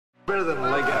Better than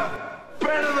Lego.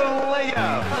 Better than Lego.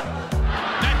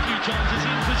 Matthew Johns is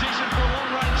in position for a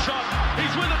long-range shot.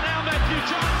 He's with it now, Matthew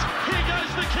Johns. Here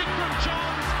goes the kick from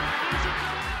Johns.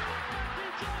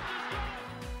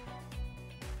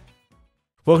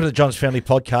 Welcome to the Johns Family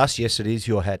Podcast. Yes, it is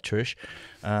your hat, Trish.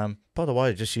 By the way,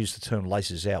 I just used the term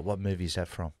laces out. What movie is that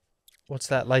from? What's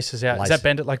that? Laces out. Lace. Is that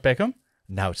Bend It Like Beckham?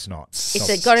 No, it's not.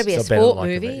 It's got to be a sport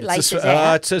movie. Laces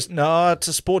out. It's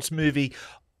a sports movie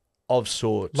of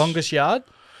sorts. Longest Yard?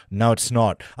 No, it's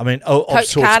not. I mean, of Coach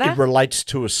sorts. Carter? It relates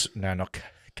to us. No, not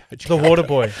Coach The Water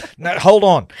Boy. No, hold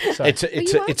on. Sorry.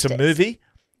 It's a movie.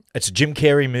 It's a Jim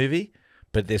Carrey movie,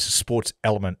 but there's a sports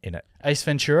element in it. Ace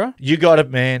Ventura? You got it,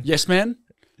 man. Yes, man.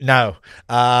 No.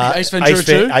 Ace Ventura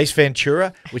 2? Ace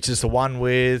Ventura, which is the one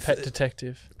with Pet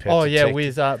Detective. Pet oh, yeah, Detective.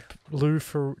 with Lou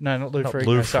Ferrigno. No, not Lou Ferrigno.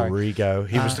 Lou sorry. Ferrigno.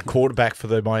 He was the quarterback for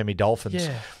the Miami Dolphins.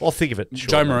 Yeah. Well, think of it.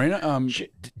 Joe Marino.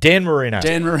 Dan Marino.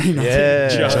 Dan Marino.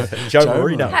 Yeah. Joe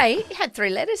Marino. Hey, he had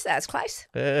 3 letters. That's close.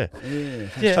 Yeah.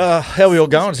 Yeah. How are we all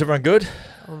going? Is everyone good?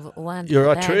 One You're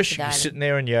right, bag, Trish. You're darling. sitting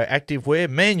there in your active wear.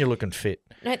 Man, you're looking fit.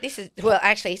 No, this is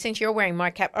actually, since you're wearing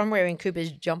my cap, I'm wearing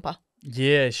Cooper's jumper.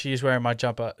 Yeah, she is wearing my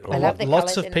jumper. I love the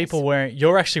Lots colours of in people this. wearing.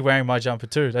 You're actually wearing my jumper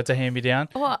too. That's a hand-me-down.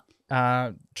 What?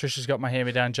 Trisha's got my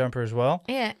hand-me-down jumper as well.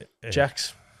 Yeah.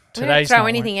 Jack's We don't today's throw not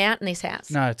anything out in this house.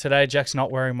 No, today Jack's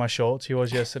not wearing my shorts. He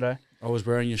was yesterday. I was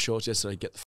wearing your shorts yesterday.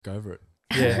 Get the f*** over it.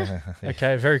 Yeah.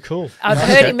 Okay, very cool. I've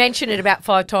heard him mention it about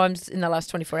 5 times in the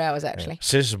last 24 hours, actually.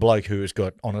 Says a bloke who has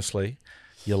got, honestly,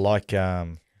 you're like,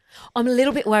 I'm a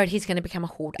little bit worried he's going to become a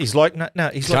hoarder. he's like, no,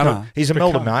 he's like, Gunner. he's a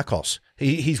Melda Marcos.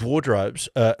 His wardrobe's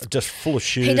just full of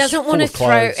shoes. He doesn't full want to of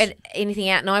throw clothes. anything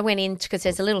out. And I went in because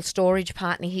there's a little storage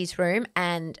part in his room,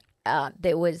 and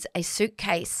there was a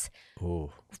suitcase Ooh.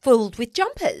 filled with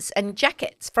jumpers and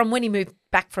jackets from when he moved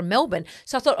back from Melbourne.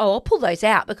 So I thought, I'll pull those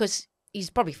out because he's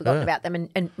probably forgotten about them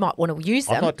and might want to use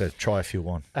them. I'd like to try if you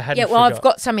want. I hadn't Yeah, well, I've forgot.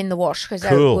 got some in the wash because they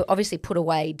Cool. were obviously put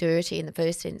away dirty in the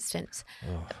first instance.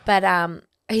 But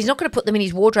he's not going to put them in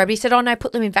his wardrobe. He said, no,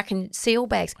 put them in vacuum seal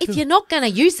bags. If you're not going to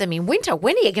use them in winter,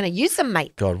 when are you going to use them,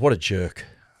 mate? God, what a jerk.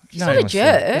 He's not a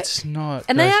jerk. It's not.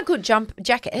 And they guys, are good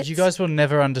jackets. You guys will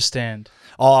never understand.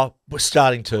 Oh, we're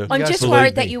starting to. I'm just Believe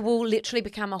worried that me. you will literally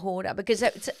become a hoarder because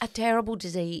it's a terrible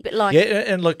disease. But like, Yeah,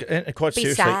 and look, and quite Be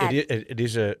seriously, sad. it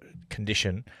is a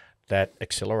condition that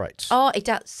accelerates. oh, it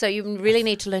does. So you really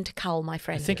need to learn to cull, my I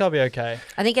friend. think I'll be okay.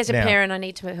 I think as a Now- parent, I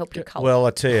need to help you cull. Well,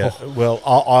 I tell you, well,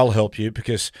 I'll help you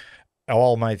because our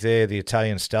old mate there, the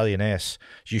Italian stallioness,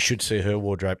 you should see her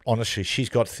wardrobe. Honestly, she's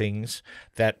got things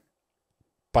that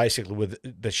basically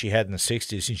that she had in the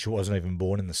 60s, and she wasn't even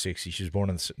born in the 60s. She was born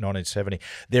in 1970.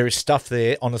 There is stuff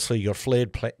there. Honestly, you got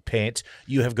flared pants.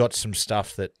 You have got some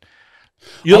stuff that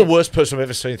you're the worst person I've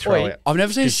ever seen throw Wait, out. I've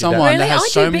never seen Because you don't- someone really, that has I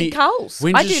so do many big culls. I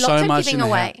whinges do so lots of much giving in the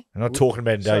away. house. I'm not talking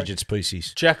about endangered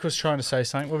species. Jack was trying to say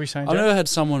something. What were you saying, I've Jack? never had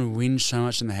someone whinge so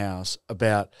much in the house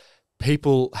about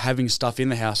people having stuff in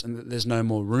the house and that there's no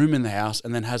more room in the house,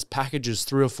 and then has packages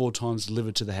 3 or 4 times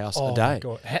delivered to the house Oh a my day.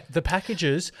 God. The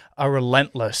packages are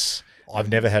relentless. I've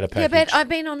never had a yeah, package. but I've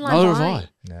been online Neither have buying. I.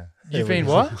 No. You've been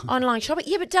what? Online shopping.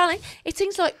 Yeah, but darling, it's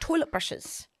things like toilet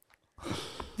brushes, Yeah,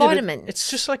 but vitamins. it's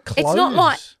just like clothes. It's not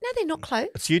like no, they're not clothes.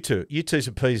 It's you two. You two's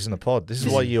a peas in the pod. This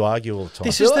is why you argue all the time.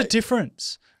 This is the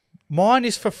difference. Mine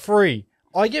is for free.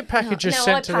 I get packages No, I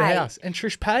sent to the pay. house, and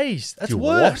Trish pays. That's You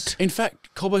worse. what? In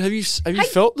fact, Colbert, have you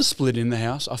felt the split in the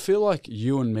house? I feel like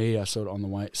you and me are sort of on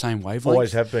the same wavelength.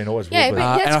 Always have been, always will Yeah, be. but and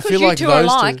I that's feel because you like two are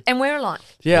those alike two- and we're alike.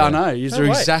 Yeah, I know. You're No way.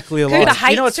 exactly Cooper alike. hates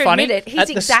You know what's to funny? admit it. He's At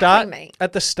the exactly start, me.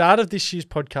 At the start of this year's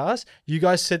podcast, you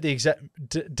guys said the exact.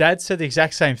 Dad said the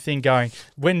exact same thing. Going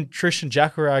when Trish and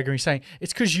Jack were arguing, saying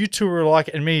it's because you two were alike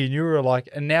and me and you were alike,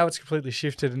 and now it's completely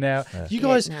shifted. And now you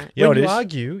guys, no. You know when what it you is?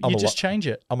 argue, I'm you a just lo- change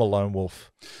it. I'm a lone wolf.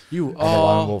 You I'm a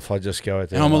lone are. wolf. I just go out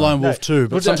there. And I'm a lone alone. wolf too,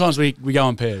 but but sometimes we go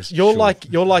in pairs. You're like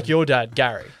your dad,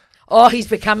 Gary. Oh, he's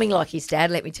becoming like his dad.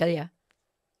 Let me tell you,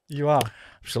 You are.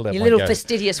 Still that your one little go.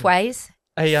 fastidious ways.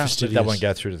 Hey, Fastidious. That won't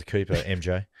go through to the keeper,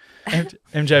 MJ.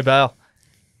 MJ Bale,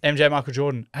 MJ Michael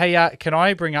Jordan. Hey, can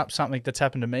I bring up something that's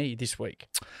happened to me this week?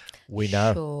 We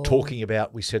know. Sure. Talking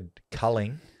about, we said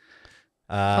culling.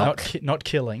 Not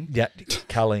killing. Yeah,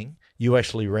 culling. You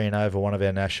actually ran over one of our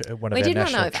We national did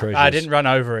run over. treasures. I didn't run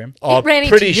over him. I'm ran into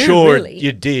pretty you, sure really.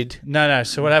 you did. No.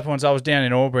 So what happened was I was down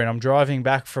in Albury and I'm driving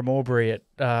back from Albury at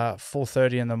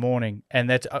 4:30 in the morning. And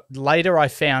that later I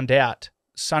found out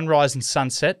sunrise and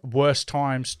sunset, worst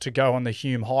times to go on the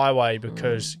Hume Highway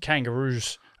because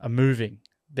kangaroos are moving.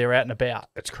 They're out and about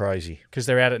It's crazy. because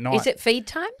they're out at night. Is it feed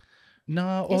time?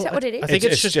 No. Is that what it is? I think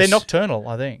It's it's just just- they're nocturnal,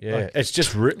 I think. Yeah, Like, it's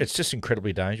just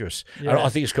incredibly dangerous. Yeah. I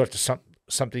think it's got to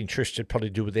something Trish should probably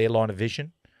do with their line of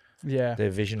vision. Yeah. their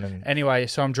vision and Anyway,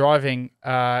 so I'm driving,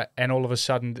 and all of a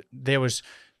sudden there was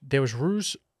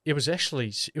roos. It was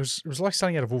like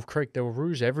something out of Wolf Creek. There were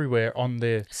roos everywhere on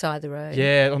the Side of the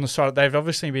road. on the side. They've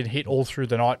obviously been hit all through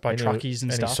the night by truckies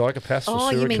and any stuff. psychopaths or Oh,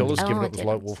 you serial mean- killers given oh, it was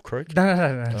like Wolf Creek. No.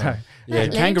 Oh. Yeah, Let me tell a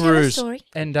kangaroos. story.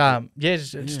 And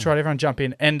just try to everyone jump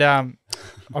in. And I'm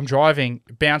driving,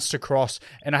 bounced across,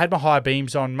 and I had my high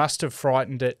beams on. Must have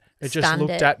frightened it. It just Stunned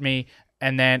looked it. at me,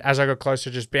 and then as I got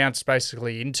closer, just bounced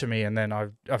basically into me, and then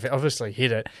I've obviously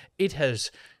hit it. It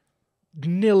has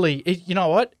nearly. You know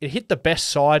what? It hit the best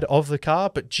side of the car,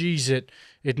 but geez, it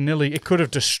could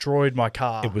have destroyed my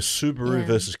car. It was Subaru Yeah.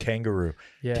 versus Kangaroo.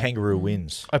 Yeah. Kangaroo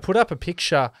wins. I put up a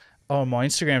picture on my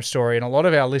Instagram story, and a lot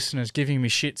of our listeners giving me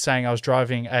shit saying I was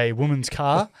driving a woman's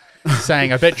car,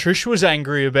 saying I bet Trish was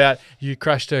angry about you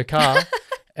crashed her car.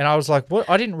 And I was like, what?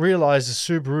 I didn't realize the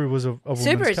Subaru was a woman's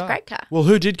Subaru's a car. great car. Well,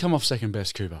 who did come off second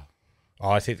best, Cooper? Oh,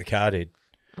 I think the car did.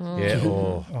 Yeah.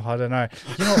 Or Oh, I don't know.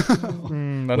 You know,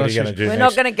 I'm what not are you sure. going to do? We're next?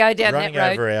 not going to go down Running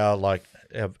that road.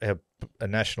 over our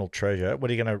national treasure.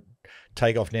 What are you going to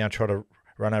take off now and try to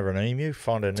run over an emu?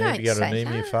 Find an Don't emu, go to an say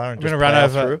emu that. farm and I'm just gonna run plow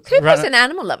over- through? Cooper's Run- an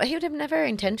animal lover. He would have never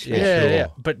intentionally. Yeah, Yeah.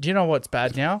 sure. But do you know what's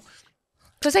bad now?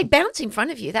 Because they bounce in front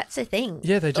of you. That's the thing.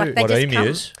 Yeah, they do. Like, they What, just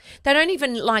emus? come. They don't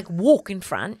even like walk in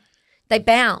front. They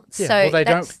bounce. Yeah, so well, they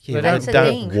that's, don't- they that's the don't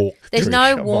thing. walk. There's Trish.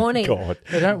 no Oh my warning. God.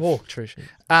 They don't walk, Trish.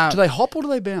 Do they hop or do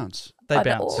they bounce? They Either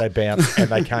bounce. or. They bounce and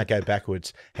they can't go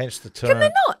backwards. Hence the term. Can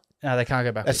they not? No, they can't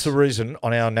go backwards. That's the reason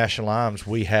on our national arms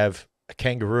we have a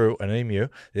kangaroo and emu.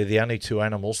 They're the only two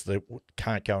animals that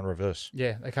can't go in reverse.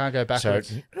 Yeah, they can't go So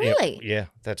backwards. Really? Yeah,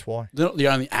 that's why. They're not the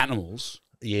only animals.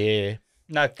 Yeah.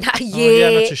 No. Yeah. Oh,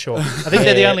 yeah, not too sure. I think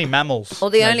they're the only mammals. Or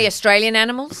the only Australian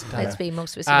animals. Let's be more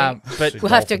specific. But We'll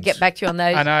have to Dolphins. get back to you on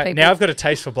those. I know. people. Now I've got a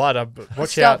taste for blood.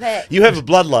 Watch Stop out. it. You have a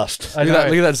bloodlust. I Look at, know. that,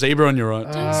 look at that zebra on your right.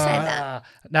 Don't say that.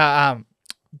 No,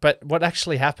 but what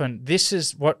actually happened, this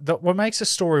is what makes the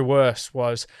story worse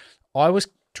was I was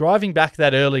driving back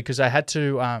that early because I had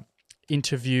to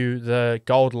interview the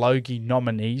Gold Logie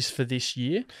nominees for this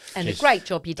year. And a great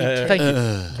job you did too. Thank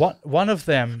you. One of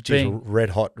them Geez, a being, red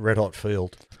hot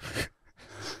field.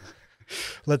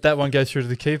 let that one go through to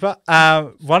the keeper.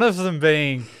 One of them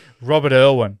being Robert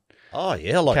Irwin. Oh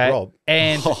yeah, like Okay, Rob.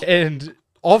 and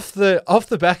off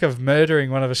the back of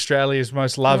murdering one of Australia's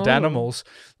most loved Oh. animals,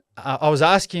 I was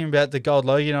asking him about the Gold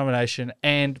Logie nomination,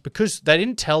 and because they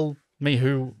didn't tell me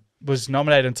who was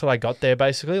nominated until I got there,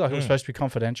 basically, like it was supposed to be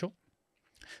confidential.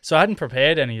 So I hadn't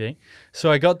prepared anything.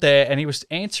 So I got there and he was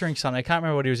answering something. I can't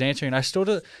remember what he was answering. I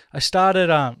started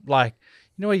like,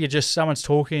 you know, where you just someone's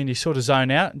talking and you sort of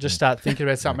zone out and just start thinking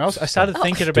about something else. I started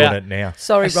thinking Doing about it now.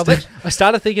 Sorry, Robert. I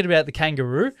started thinking about the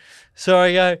kangaroo. So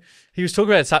I go, he was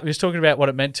talking about something. He was talking about what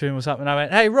it meant to him or something. I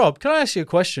went, hey, Rob, can I ask you a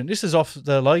question? This is off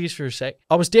the Logies for a sec.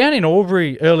 I was down in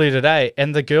Albury earlier today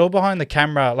and the girl behind the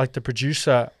camera, like the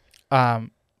producer, I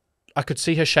could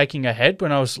see her shaking her head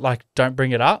when I was like, don't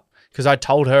bring it up. Because I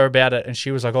told her about it and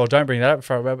she was like, oh, don't bring that up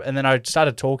before I... And then I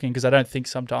started talking because I don't think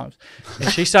sometimes. And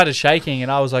she started shaking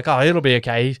and I was like, oh, it'll be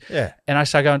okay. Yeah. And I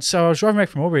started going, so I was driving back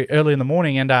from Albury early in the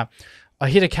morning and I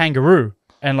hit a kangaroo.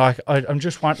 And like, I'm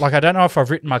just like, I don't know if I've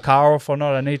written my car off or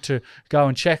not. I need to go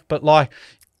and check. But like,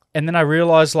 and then I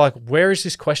realized like, where is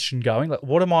this question going? Like,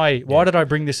 why did I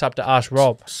bring this up to ask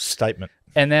Rob? Statement.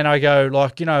 And then I go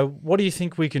like, you know, what do you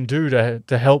think we can do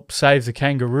to help save the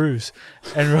kangaroos?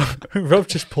 And Rob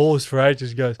just paused for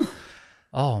ages and goes,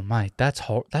 oh, mate, that's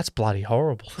bloody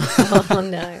horrible. Oh,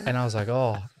 no. And I was like,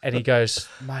 oh. And he goes,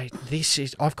 mate,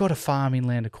 I've got a farm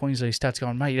inland of Queensland. He starts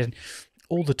going, mate, and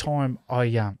all the time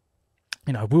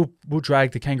we'll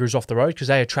drag the kangaroos off the road because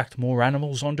they attract more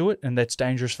animals onto it and that's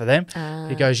dangerous for them.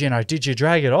 He goes, you know, did you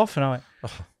drag it off? And I went,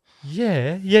 oh,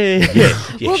 yeah.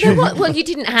 Well, you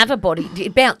didn't have a body.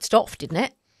 It bounced off, didn't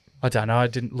it? I don't know. I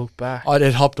didn't look back.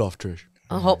 It hopped off, Trish.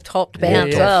 I hopped,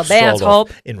 bounce, yeah. bounce, Sold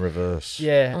off hop. in reverse.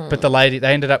 Yeah, but the lady,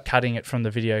 they ended up cutting it from the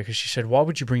video because she said, why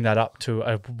would you bring that up to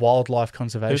a wildlife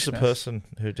conservationist? Who's the person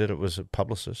who did it? Was a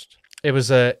publicist? It was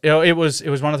it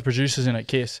was one of the producers in it,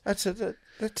 Kiss. Yeah,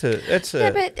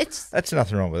 but it's That's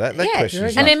nothing wrong with that. That yeah.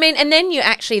 question's And not- I mean, and then you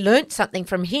actually learnt something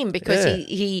from him because Yeah.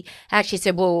 he actually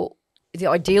said, well, the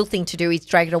ideal thing to do is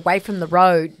drag it away from the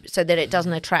road so that it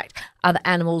doesn't attract other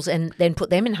animals and then put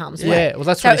them in harm's way. Yeah, well,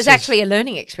 that's so what it he was says. actually a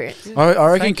learning experience. I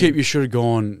reckon, Thank Keep, you should have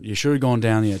gone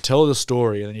down there, tell the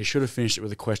story, and then you should have finished it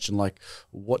with a question like,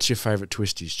 what's your favourite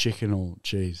twisties, chicken or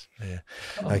cheese? Yeah.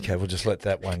 Okay, we'll just let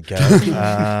that one go.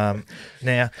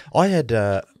 Now, I had,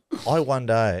 one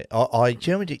day,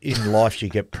 generally in life you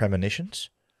get premonitions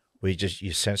where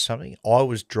you sense something. I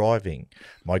was driving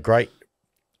my great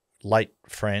late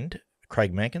friend,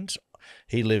 Craig Mankins.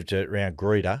 He lived around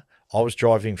Greeter. I was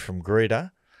driving from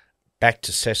Greta back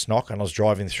to Cessnock, and I was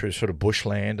driving through sort of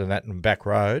bushland and that and back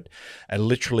road, and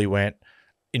literally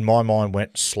in my mind,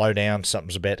 slow down,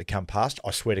 something's about to come past.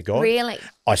 I swear to God. Really?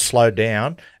 I slowed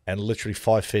down, and literally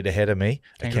 5 feet ahead of me,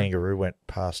 a kangaroo went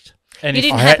past. And You if-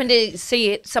 didn't happen to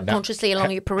see it subconsciously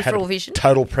along your Had peripheral a vision?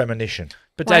 Total premonition.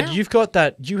 But Dad, Wow. you've got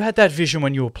that. You had that vision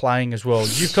when you were playing as well.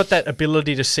 You've got that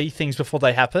ability to see things before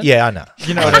they happen. Yeah, I know.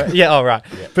 You know. Yeah. All right.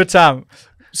 But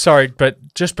sorry,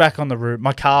 but just back on the route,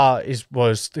 my car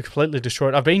was completely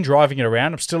destroyed. I've been driving it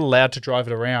around. I'm still allowed to drive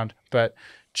it around, but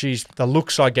geez, the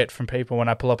looks I get from people when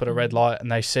I pull up at a red light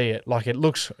and they see it, like it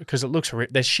looks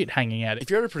there's shit hanging out. If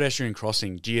you're at a pedestrian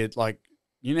crossing, do you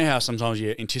you know how sometimes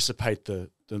you anticipate the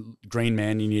green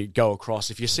man and you go across?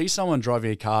 If you see someone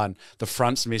driving a car and the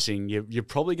front's missing, you're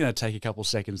probably going to take a couple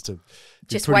seconds to be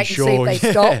Just pretty wait and sure. see if they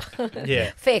Yeah. stop.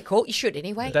 Yeah, Fair call. You should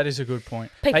anyway. that is a good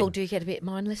point. People Hey, do get a bit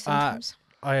mindless sometimes.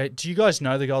 do you guys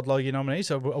know the Gold Logie nominees?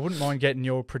 I wouldn't mind getting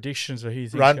your predictions of who you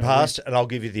think. Run past, and I'll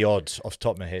give you the odds off the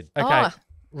top of my head. Okay, Oh.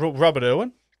 Robert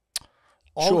Irwin.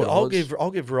 Short I'll odds.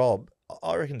 give Rob.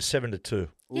 I reckon 7-2.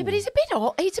 Yeah, but he's a bit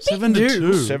odd. He's a bit 7 to new.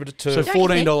 2. 7-2. So Don't you think?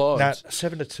 $14 No, odds.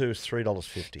 7-2 is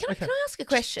 $3.50. Can I ask a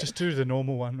question? Just do the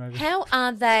normal one, maybe. How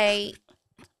are they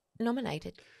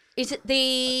nominated? Is it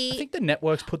I think the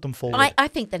networks put them forward. I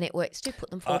think the networks do put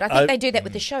them forward. I think they do that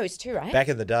with the shows too, right? Back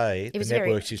in the day, It the was very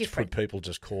networks used to different. put people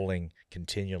just calling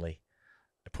continually,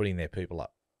 putting their people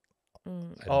up.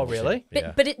 Oh, really?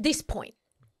 Yeah. But at this point,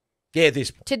 Yeah, to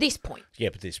this point,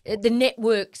 but this point. the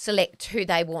network select who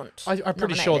they want. I'm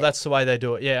pretty sure nominated. that's the way they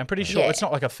do it. Yeah, I'm pretty sure Yeah. it's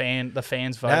not like the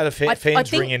fans vote. No, the I fans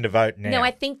think- ring in to vote now. No,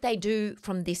 I think they do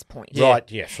from this point. Right,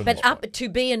 yeah. From But this up point. to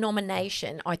be a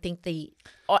nomination, I think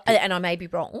and I may be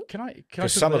wrong. Can I?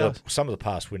 Because some of the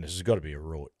past winners has got to be a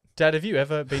rort. Dad, have you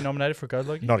ever been nominated for a Gold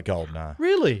Logie? Not a gold, no.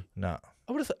 Really? No.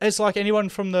 I would have. It's like anyone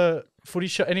from the footy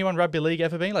show, anyone rugby league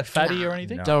ever been like Fatty or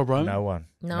anything? No, Daryl Broman? No one.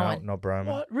 No No, one. not Broman.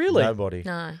 What? Really? Nobody.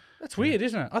 No. That's weird,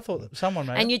 isn't it? I thought that someone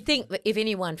made And it. you'd think that if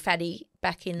anyone, Fatty,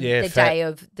 back in Yeah, the Fat- day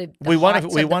of the We won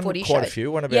heights we of the won footy quite a show.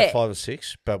 few. Won about Yeah. 5 or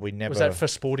 6, but we never Was that for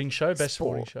sporting show? Best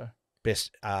sporting Sport. show.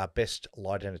 best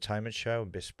light entertainment show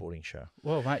and best sporting show.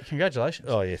 Well, mate, congratulations.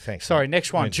 Oh yeah, thanks. Sorry, mate.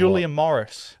 next one, Means a lot. Julia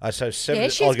Morris. So Yeah,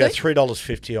 she's I'll go good.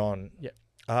 $3.50 on.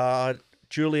 Yeah.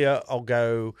 Julia, I'll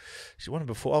go. She won it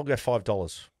before. I'll go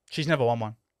 $5. She's never won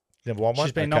one. Never won one.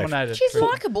 She's been Okay. nominated. She's for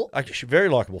likable. Okay, she's very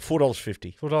likable.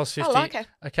 $4.50. $4.50. I like her.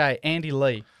 Okay, Andy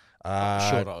Lee.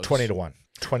 Short odds. 20 to 1.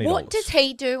 $20. What does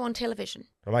he do on television?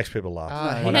 It makes people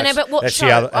laugh. No, No, but what that's show?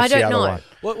 The other, I that's the don't other know.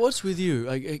 one. What's with you?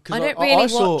 'Cause I don't really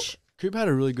saw watch. Coop had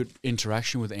a really good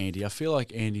interaction with Andy. I feel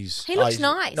like Andy's. He looks he's a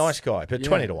nice. Nice guy, but Yeah.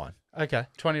 20 to 1. Okay,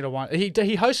 20 to 1.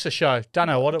 He hosts a show. Don't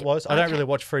know what it was. I don't Okay. really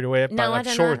watch free to air, but No, I I'm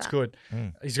don't sure know it's that. good.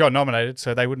 He's got nominated,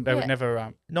 so they would Yeah.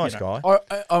 never. Nice you know.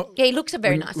 guy. Yeah, he looks a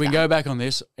very we, nice we guy. can go back on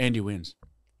this. Andy wins.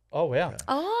 Oh wow.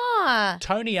 Ah,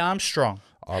 Tony Armstrong.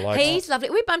 I like he's lovely.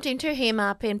 We bumped into him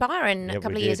up in Byron Yeah, a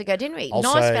couple we of years did. ago, didn't we? I'll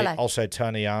Nice say, fellow. I'll say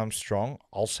Tony Armstrong.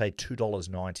 I'll say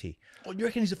 $2.90. Oh, you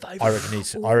reckon he's a favourite? I reckon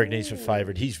he's a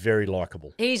favourite. He's very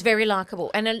likable. He's very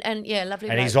likable and yeah, lovely.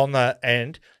 And bloke. he's on the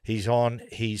end. He's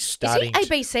Is starting. he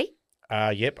ABC?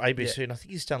 Yep, ABC, and I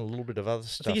think he's done a little bit of other I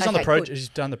stuff. think he's on the Okay, project. good. He's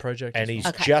done the project, and as well. he's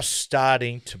Okay. just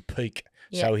starting to peak.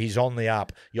 Yeah. So he's on the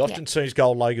up. You often see his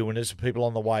gold logo winners, people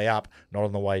on the way up, not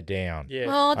on the way down. yeah.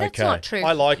 Oh, that's Okay. not true.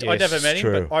 I liked. I Yes, never met it's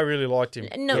him, true. but I really liked him.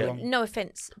 no, Yeah. no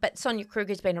offense, but Sonia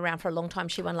Kruger's been around for a long time.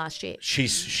 She won last year.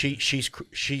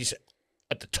 She's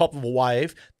at the top of a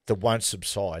wave that won't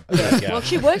subside. There you go. Well,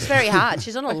 she works very hard.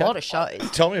 She's on a lot of shows.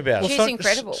 Tell me about She's it.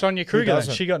 incredible. Sonia Kruger, then.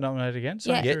 doesn't? She got nominated again.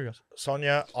 Sonia Yeah. Kruger.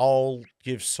 Sonia, I'll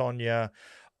give Sonia,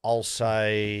 I'll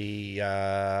say,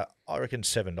 I reckon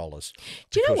 $7.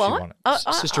 Do you know because she what? won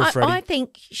it. Sister of Freddie. I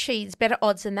think she's better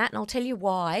odds than that, and I'll tell you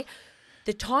why.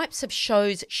 The types of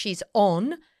shows she's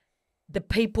on, the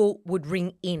people would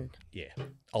ring in. Yeah.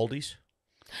 Oldies?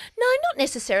 No, not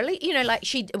necessarily. You know, like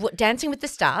Dancing with the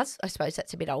Stars. I suppose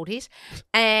that's a bit oldies.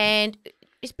 And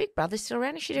is Big Brother still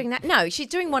around? Is she doing that? No, she's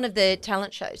doing one of the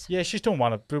talent shows. Yeah, she's doing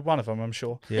one of them, I'm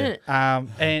sure. Yeah.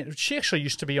 And she actually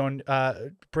used to be on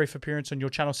brief appearance on your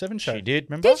Channel 7 show. She did.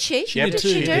 Remember? Did she? She what did did too.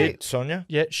 she She do? did, Sonia.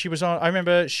 Yeah, she was on. I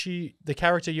remember the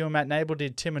character you and Matt Nable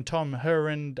did, Tim and Tom. Her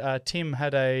and Tim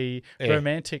had a Yeah.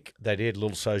 romantic. They did,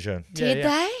 little sojourn. Did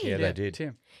they? Yeah, they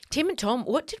did. Tim and Tom,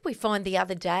 what did we find the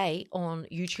other day on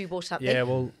YouTube or something? Yeah,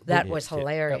 well, that was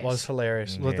hilarious. that was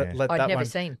hilarious. Yeah. Let I'd that never one,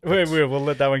 seen. We'll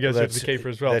let that one go through the keeper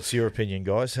as well. That's your opinion,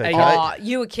 guys. Okay. Oh,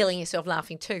 you were killing yourself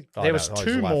laughing too. I There know, was I was two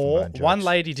laughing at more. my own One jokes.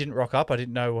 lady didn't rock up. I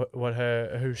didn't know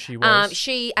who she was.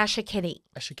 Asha Kenny.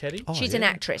 Asha Ketty. Oh, She's yeah. an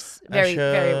actress. Very, Asha,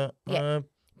 very, yeah.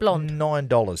 Blonde.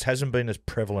 $9. Hasn't been as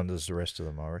prevalent as the rest of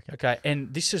them, I reckon. Okay,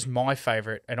 and this is my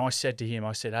favourite. And I said to him,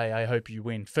 hey, I hope you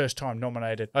win. First time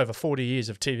nominated, over 40 years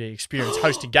of TV experience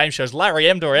hosting game shows. Larry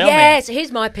Emdor, Yes,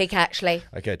 here's my pick, actually.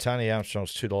 Okay, Tony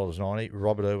Armstrong's $2.90.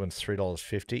 Robert Irwin's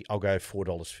 $3.50. I'll go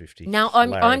 $4.50. No,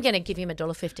 I'm going to give him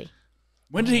 $1.50.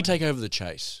 When did he take over the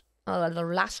chase?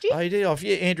 Last year? Oh, he did off.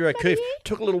 Yeah, Andrew O'Keefe.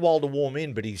 Took a little while to warm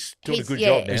in, but he's doing a good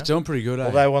job now. He's doing pretty good, eh?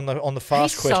 Although on the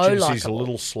fast He's so questions, he's a likeable.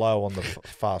 little slow on the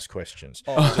fast questions.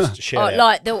 Just a shout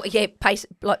out. Like pace,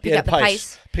 like pick up the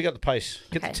pace. Pick up the pace.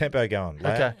 Get the tempo going.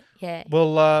 Okay. Yeah.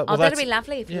 Well, that'd that's, be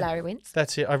lovely if Larry wins.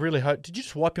 that's it. I really hope. Did you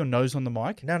just wipe your nose on the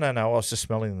mic? No. I was just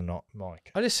smelling the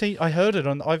mic. I heard it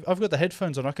on. I've got the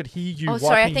headphones on. I could hear you. Oh, wiping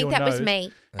sorry, I think your that nose. was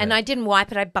me. And I didn't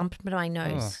wipe it, I bumped my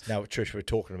nose. No, Trish, we're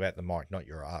talking about the mic, not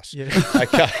your ass. Yeah.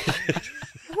 Okay.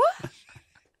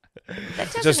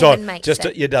 That doesn't even make sense.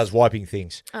 it does wiping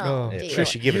things. Oh, Yeah, dear.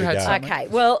 Trish, give it You a had go. some- Okay,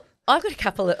 well, I've got a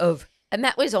couple of, and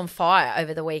Matt was on fire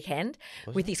over the weekend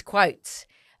with his quotes.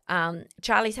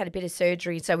 Charlie's had a bit of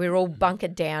surgery, so we were all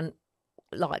bunkered down,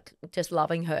 like just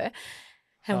loving her,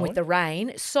 and with the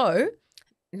rain. So,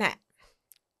 Matt,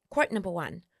 quote number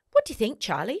 1. What do you think,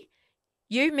 Charlie?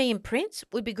 You, me, and Prince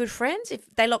would be good friends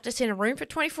if they locked us in a room for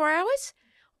 24 hours?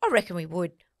 I reckon we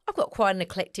would. I've got quite an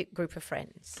eclectic group of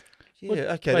friends.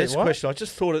 Yeah, okay, Wait, that's a what? question. I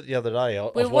just thought it the other day. I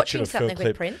We're was watching watching a film something with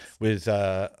clip Prince. with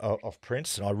of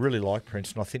Prince, and I really like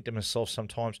Prince, and I think to myself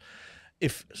sometimes,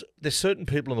 if there's certain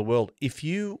people in the world, if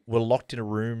you were locked in a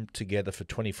room together for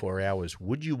 24 hours,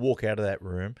 would you walk out of that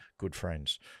room good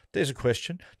friends? There's a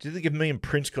question. Do you think if me and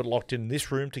Prince got locked in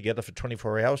this room together for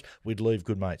 24 hours, we'd leave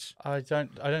good mates? I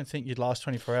don't think you'd last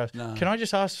 24 hours. No. Can I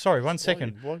just ask? Sorry, 1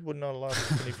 second. Why wouldn't I last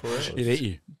 24 hours? He'd eat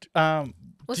you.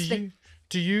 What's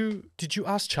Did you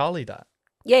ask Charlie that?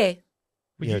 Yeah.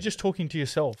 Were Yeah. you just talking to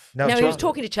yourself? No, he was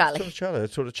talking to Charlie. I talk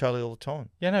to Charlie all the time.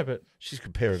 Yeah, no, but She's got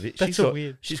a pair of ears. That's so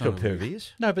weird. She's got a pair of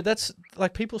ears. no, but that's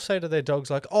like people say to their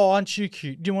dogs, like, "Oh, aren't you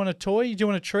cute? Do you want a toy? Do you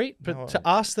want a treat?" But No, to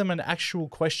ask them an actual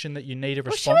question that you need a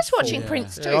Well, response she was for- watching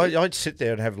Prince too. Yeah, I'd sit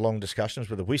there and have long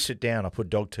discussions with her. We sit down, I put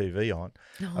dog TV on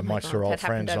Oh amongst my her God, old that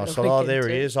happened friends. And I over said, the oh, weekend there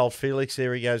he too. is, old Felix,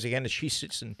 there he goes again. And she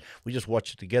sits and we just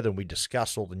watch it together and we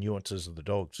discuss all the nuances of the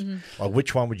dogs. Mm-hmm. Like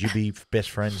which one would you be best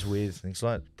friends with? Things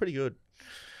like that. Pretty good.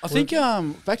 I think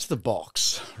back to the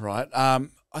box, right?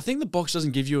 I think the box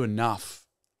doesn't give you enough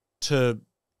to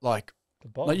like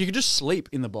you could just sleep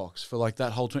in the box for like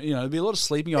that whole there'd be a lot of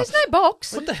sleeping. There's no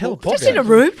box. What the hell? Just in a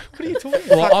room. What are you talking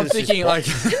about? Well, I'm thinking like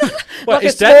Like a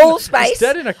is that small space. Is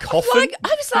that in a coffin?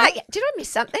 I was like, did I miss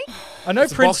something? I know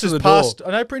It's a Prince box in has the door. passed.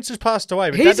 I know Prince has passed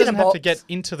away, but He's that in a doesn't have to box. get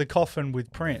into the coffin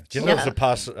with Prince. Do you know there was a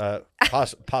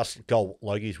past goal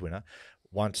Logies winner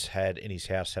once had in his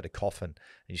house had a coffin.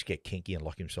 He used to get kinky and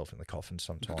lock himself in the coffin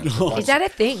sometimes. Is that a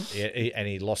thing? Yeah, and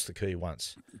he lost the key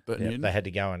once. But Yeah, Newton? they had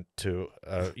to go into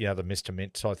the Mr.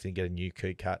 Mint side thing, get a new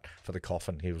key cut for the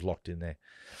coffin. He was locked in there.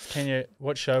 Can you?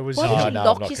 What show was Why it? did Oh, you no, I'm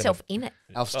lock not yourself in it?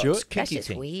 Alf Oh, it's Stewart. a kinky just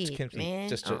thing. weird, It's kinky. man.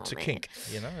 Just Oh, it's a man. kink,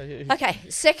 you know. Okay,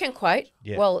 second quote.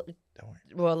 Yeah. Well,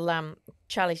 Don't worry.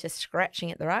 Charlie's just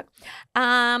scratching at the rug.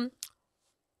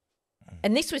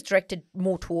 And this was directed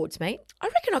more towards me. I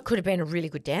reckon I could have been a really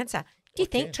good dancer. Do you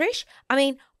think, Trish? I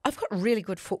mean, I've got really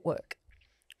good footwork.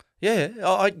 Yeah,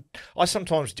 I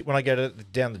sometimes when I go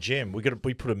down the gym, we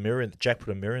put a mirror in. Jack put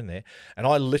a mirror in there, and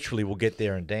I literally will get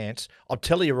there and dance. I'm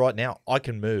telling you right now, I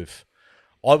can move.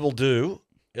 I will do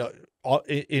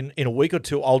in a week or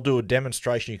two. I'll do a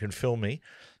demonstration. You can film me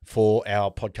for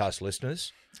our podcast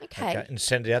listeners. Okay. And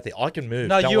send it out there. I can move.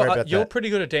 No, Don't worry about you're that. pretty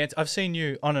good at dance. I've seen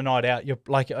you on a night out. You're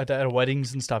like at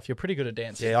weddings and stuff. You're pretty good at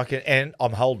dancing. Yeah, I can, and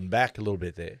I'm holding back a little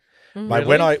bit there, Mm. mate.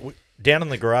 When down in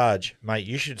the garage, mate,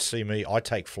 you should see me. I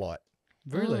take flight.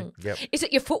 Really? Yep. Is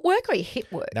it your footwork or your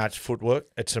hip work? No, it's footwork.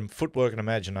 It's some footwork and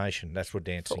imagination. That's what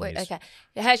dancing Footwork, is. okay.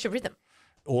 How's your rhythm?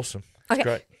 Awesome. It's Okay.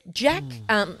 great. Jack,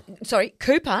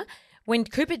 Cooper, when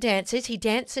Cooper dances, he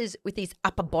dances with his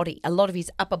upper body. A lot of his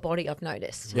upper body, I've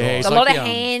noticed. Yeah, he's a like lot of the,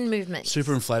 hand movements.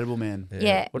 Super inflatable man.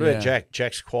 Yeah. What about Yeah. Jack?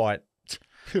 Jack's quite.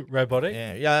 Robotic.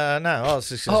 Yeah. No, I was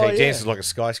just going to say, he dances like a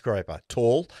skyscraper,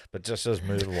 tall, but just doesn't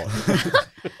move a lot.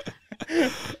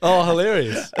 Oh,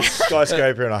 hilarious.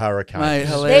 Skyscraper and a hurricane. Mate, They're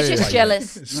hilarious. just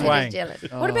jealous. They're Swang. just jealous.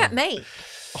 What about me?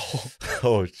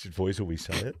 Oh, boys, will we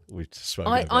say it? We've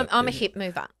spoken about I'm a it. hip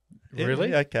mover. Yeah,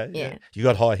 Really? Okay. Yeah. You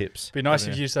got high hips. Be nice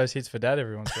if you use those hits for Dad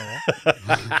every once in a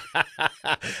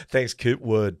while. Thanks, Coop.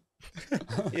 Word.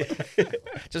 Yeah.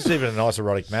 Just even a nice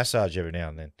erotic massage every now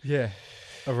and then. Yeah.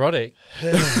 Erotic.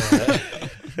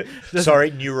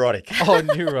 Sorry, neurotic. Oh,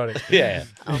 neurotic. Yeah.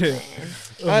 Oh,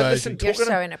 man. Listen, You're talking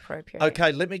so inappropriate.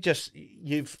 Okay, let me just.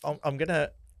 I'm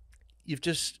you've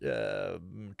just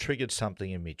triggered something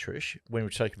in me, Trish, when we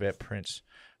talk about Prince.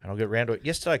 And I'll get round to it.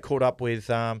 Yesterday I caught up with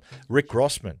Rick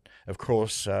Grossman. Of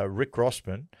course, Rick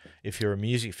Grossman, if you're a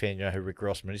music fan, you know who Rick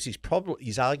Grossman is. He's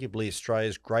arguably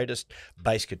Australia's greatest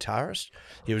bass guitarist.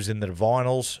 He was in the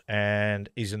Vinyls, and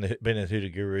he's been in the Hoodoo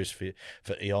Gurus for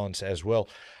eons as well.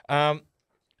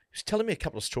 He's telling me a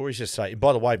couple of stories yesterday. And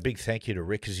by the way, big thank you to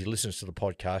Rick, because he listens to the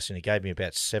podcast, and he gave me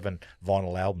about 7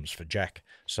 vinyl albums for Jack.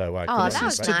 So, that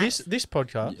was To nice. this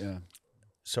podcast. Yeah.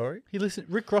 Sorry?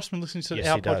 Rick Grossman listens to Yes,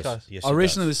 our he does. podcast. Yes, I he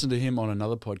recently does. listened to him on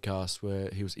another podcast where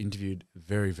he was interviewed.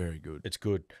 Very, very good. It's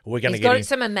good. We're going to He's get got him.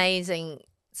 some amazing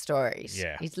stories.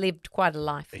 Yeah. He's lived quite a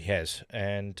life. He has.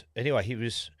 And anyway, he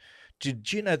was.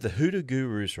 Did you know the Hoodoo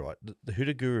Gurus, right? The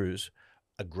Hoodoo Gurus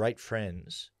are great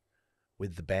friends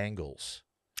with the Bangles.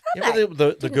 You know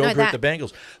the Didn't girl know group, that. the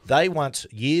Bangles. They once,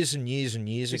 years and years and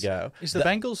years ago. Is the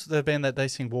Bangles the band that they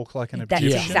sing "Walk Like an That's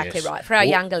Egyptian"? exactly Yes. right. For our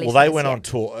younger Well, listeners. they went yeah. on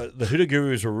tour. The Hoodoo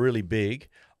Gurus were really big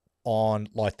on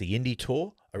like the indie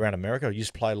tour around America. I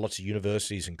used to play lots of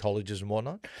universities and colleges and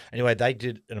whatnot. Anyway, they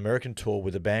did an American tour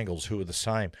with the Bangles, who were the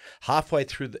same. Halfway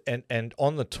through, and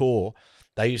on the tour,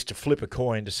 they used to flip a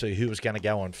coin to see who was going to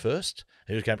go on first.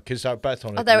 Because they were both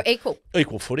on they were equal.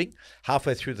 equal footing.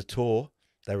 Halfway through the tour,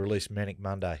 they released Manic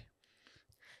Monday.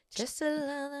 Just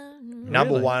another.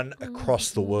 Number one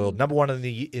across the world. Number one in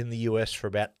the US for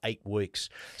about 8 weeks.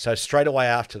 So straight away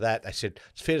after that, they said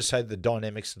it's fair to say the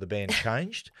dynamics of the band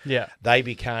changed. Yeah. They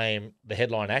became the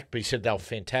headline act, but he said they were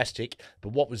fantastic. But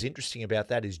what was interesting about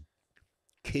that is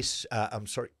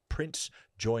Prince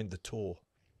joined the tour.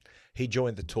 He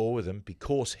joined the tour with them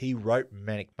because he wrote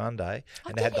Manic Monday,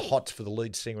 and they had the did he? hots for the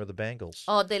lead singer of the Bangles.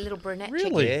 Oh, the little brunette chick.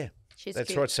 Really? Yeah. She's That's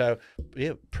cute. right. So,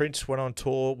 yeah, Prince went on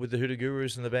tour with the Hoodoo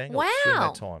Gurus and the Bangles during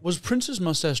Wow. that time. Was Prince's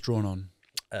mustache drawn on?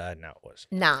 No, it was.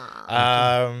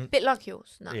 Nah. Bit like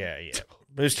yours. No. Yeah.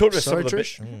 But he was talking about Sorry, some of the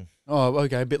Trish? Oh,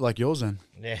 okay. A bit like yours then.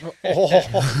 Yeah.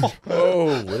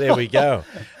 Oh, there we go.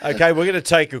 Okay, we're going to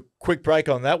take a quick break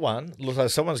on that one. Looks like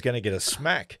someone's going to get a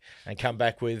smack and come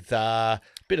back with a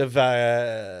bit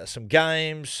of some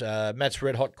games, Matt's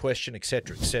red hot question,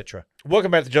 etc., etc.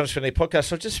 Welcome back to the John Finley podcast.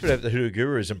 So just about the Hoodoo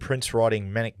Gurus and Prince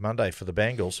writing Manic Monday for the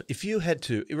Bangles. If you had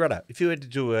to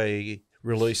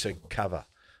release a cover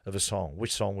of a song,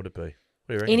 which song would it be? What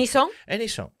do you reckon? Any song? Any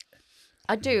song.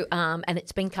 I do, and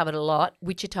it's been covered a lot.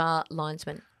 Wichita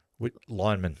Linesman.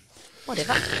 Lineman.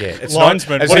 Whatever. Yeah, it's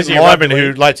Linesman. Not, What it's is a he, lineman rugby who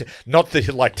league? like not the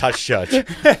touch judge,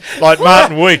 like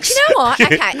Martin Weeks. You know what?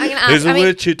 Okay, I'm going to ask. There's a I mean,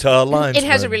 Wichita linesman. it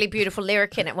has a really beautiful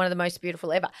lyric in it, one of the most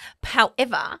beautiful ever.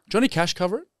 However, Johnny Cash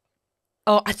cover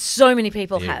it? so many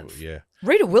people yeah, have. yeah.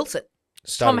 Rita Wilson,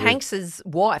 Started Tom with- Hanks's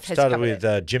wife, has Started covered with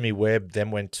it. Jimmy Webb, then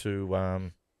went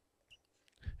to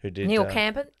who did Neil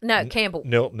Campbell? No, Campbell.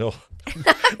 Neil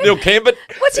Neil Campbell.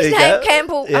 What's his There you name? go.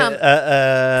 Campbell. Yeah,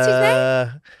 what's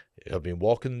his name? I've been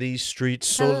walking these streets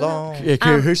so Hello. long. Yeah,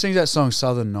 who sings that song,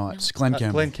 Southern Nights? Glenn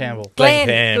Campbell. Glenn Campbell. Glenn,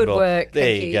 Campbell. good work. There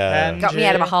Thank you you. go. And Got me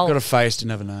out of a hole. Got a face, didn't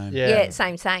have a name. Yeah,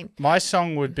 same. My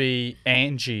song would be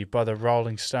Angie by the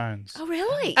Rolling Stones. Oh,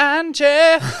 really? Angie.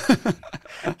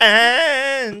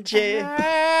 Angie.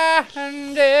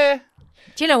 Angie.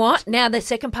 Do you know what? Now, the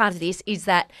second part of this is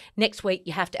that next week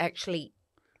you have to actually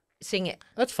sing it.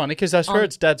 That's funny because I swear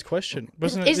it's Dad's question.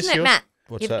 Wasn't it? Isn't this it, yours? Matt?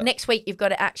 What's that? Next week you've got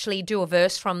to actually do a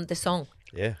verse from the song.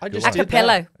 Yeah, I good just one. did Acapella.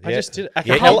 that. I Yeah. just did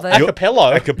Yeah, whole verse.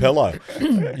 acapella.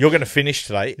 Acapella. You're going to finish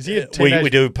today. Is he a we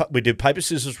teenage- do paper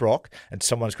scissors rock, and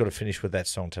someone's got to finish with that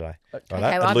song today. Okay,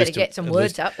 well, I better get some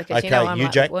words up because you know I'm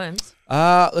like Jake. worms.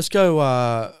 Let's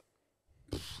go.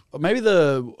 Maybe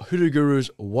the Hoodoo Gurus.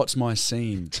 What's my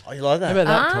scene? Oh, you like that? How about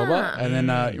that, Ah. Tolba? And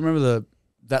then you remember the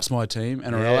That's My Team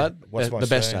NRL Yeah, ad? What's My The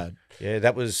best Scene? ad. Yeah,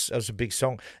 that was a big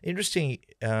song. Interesting.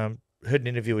 Heard an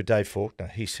interview with Dave Faulkner.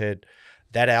 He said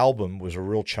that album was a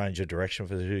real change of direction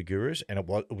for the Hoodoo Gurus, and it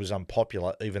was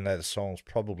unpopular, even though the songs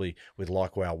probably with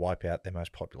Like Wow Wipeout their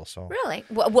most popular song. Really?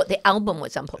 What the album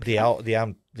was unpopular?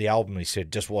 The album, he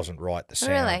said, just wasn't right. The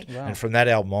sound, Really? Wow. and from that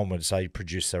album onwards, they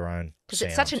produced their own. Because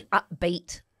it's such an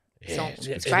upbeat song. it's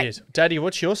It's It great. is. Daddy,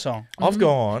 what's your song? I've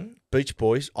gone Beach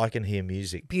Boys. I Can Hear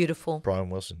Music. Beautiful. Brian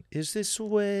Wilson. Is this the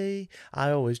way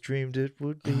I always dreamed it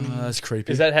would be? That's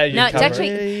creepy. Is that how you No, it's cover actually.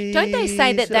 it? Don't they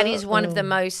say that is one of the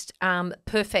most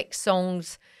perfect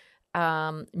songs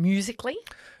musically?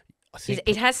 I think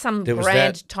It has some there was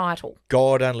brand that. title.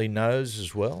 God Only Knows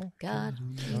as well. God.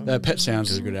 Pet Sounds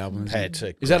is a good album. Isn't Pet,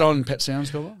 it? Is that on Pet Sounds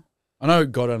cover? I know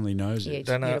God Only Knows Yeah, it. it's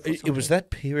Don't know. beautiful It was song.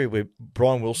 that period where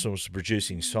Brian Wilson was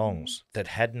producing songs that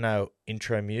had no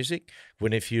intro music.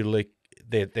 When if you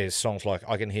there's songs like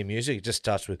I Can Hear Music. It just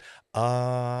starts with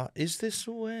is this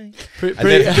the way?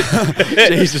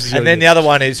 Jesus, And then the other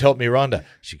one is Help Me Rhonda.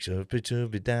 She's to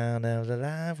be down out of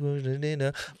life.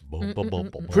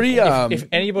 Pretty If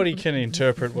anybody can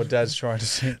interpret what Dad's trying to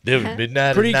sing.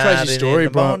 pretty crazy story,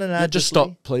 Brian. Yeah, just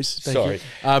stop, please. Thank Sorry.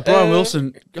 you. Brian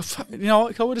Wilson. You know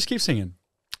what? We'll just keep singing.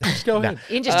 Just go ahead.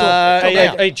 Ian, just talk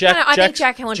now. Hey, Jack. No, I think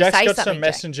Jack wanted to Jack's say got something, some Jack.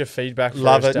 messenger feedback. For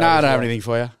Love us, it. Dad, No, I as don't have well. anything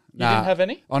for you. You didn't have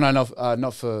any? Oh, no,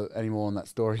 not for any more on that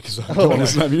story because I don't want to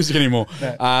listen to that music anymore.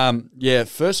 No. Yeah,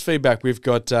 first feedback we've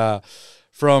got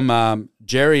from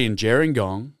Jerry in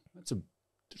Gerringong.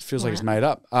 It feels like it's made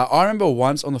up. I remember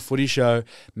once on the footy show,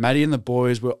 Matty and the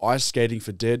boys were ice skating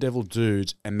for Daredevil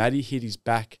Dudes, and Matty hit his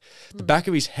back, the back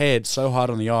of his head, so hard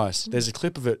on the ice. There's a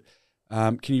clip of it.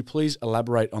 Can you please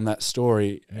elaborate on that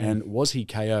story? And was he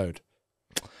KO'd?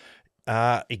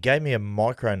 It gave me a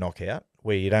micro knockout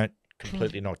where you don't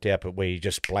completely knocked out, but where you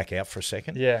just black out for a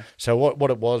second. Yeah. So what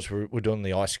it was, we're doing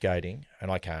the ice skating, and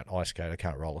I can't ice skate, I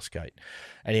can't roller skate.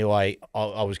 Anyway,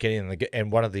 I was getting in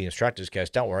and one of the instructors goes,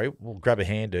 "Don't worry, we'll grab a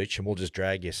hand each and we'll just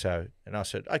drag you." And I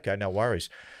said, "Okay, no worries."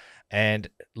 And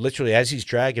literally, as he's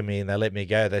dragging me and they let me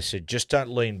go, they said, "Just don't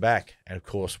lean back." And of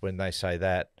course, when they say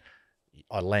that,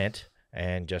 I leant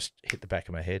and just hit the back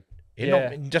of my head.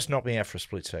 It just knocked me out for a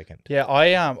split second. Yeah,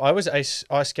 I was ice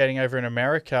skating over in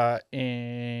America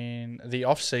in the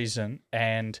off season,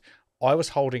 and I was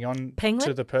holding on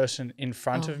to the person in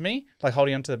front of me, like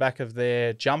holding onto the back of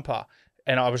their jumper,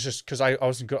 and I was just because I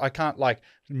wasn't good. I can't like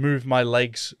move my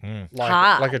legs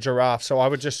like a giraffe, so I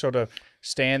would just sort of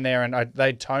stand there, and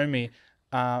they'd tow me,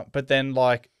 but then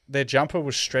like their jumper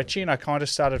was stretchy, and I kind of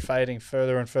started fading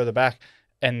further and further back,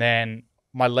 and then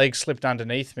my legs slipped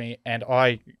underneath me, and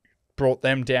I brought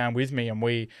them down with me, and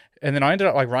then I ended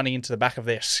up like running into the back of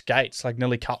their skates, like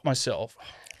nearly cut myself.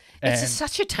 It's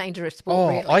such a dangerous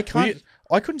sport. Really. I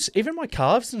couldn't. Even my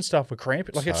calves and stuff were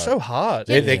cramping. Like it's so hard.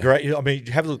 They're great. I mean,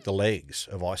 have a look at the legs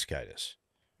of ice skaters.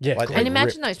 Yeah, Like, and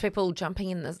imagine those people jumping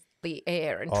in the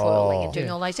air and twirling and doing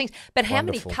all those things. But how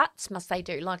many cuts must they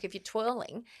do? Like if you're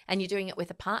twirling and you're doing it with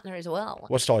a partner as well.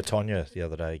 Watched I, Tonya the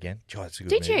other day again. God, it's a good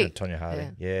Did movie. you? Tonya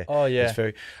Harding. Yeah. Oh, yeah. It's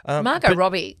very, Margot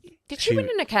Robbie, did she win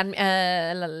an Academy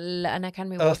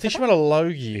Award? I think she won a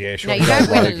Logie. Yeah, she No, won you don't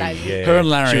win a Logie, Logie. yeah. Her and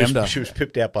Larry Emder. She was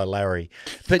pipped out by Larry.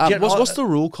 But What's the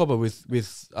rule, Cobber, with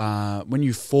when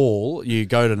you fall, you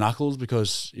go to knuckles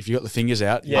because if you got the fingers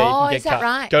out, Yeah, you Oh, can get is that cut.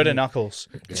 right? Go to knuckles.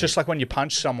 It's just like when you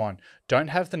punch someone. Don't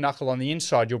have the knuckle on the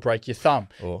inside, you'll break your thumb.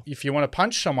 If you want to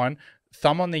punch someone,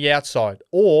 thumb on the outside,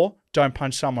 or don't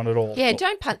punch someone at all. Yeah,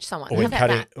 don't punch someone. Or How about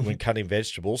that? when cutting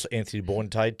vegetables, Anthony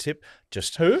Bourdain tip.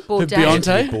 Just Who? Bourdain.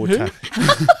 Beyonce?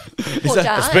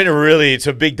 It's been it's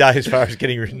a big day as far as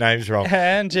getting names wrong.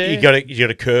 Angie. You got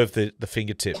to curve the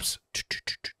fingertips.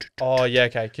 Oh yeah,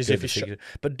 okay. Because Curve if the you finger-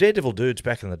 But Daredevil Dudes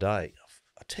back in the day,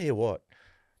 I tell you what,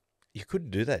 you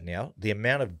couldn't do that now. The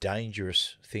amount of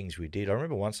dangerous things we did. I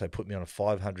remember once they put me on a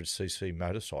 500cc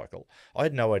motorcycle. I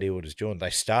had no idea what I was doing. They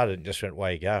started and just went,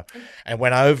 "Way you go," and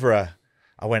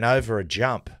I went over a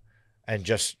jump and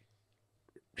just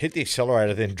hit the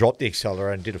accelerator, then dropped the accelerator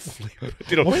and did a flip.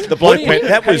 The bloke went,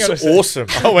 "That hang on a was second. awesome."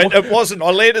 I went, "It wasn't." I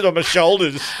landed on my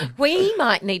shoulders. We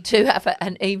might need to have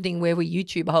an evening where we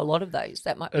YouTube a whole lot of those.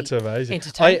 That might be It's amazing.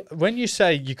 entertaining. When you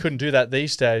say you couldn't do that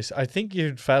these days, I think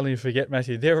you'd failing to forget,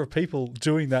 Matthew. There are people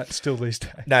doing that still these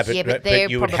days. No, but, Yeah, but but they're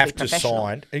you would probably have to professional.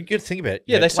 sign. And you got to think about it.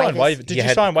 Yeah, you they know, signed waivers. waivers. Did You you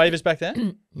had- sign waivers back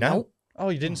then? no. Oh,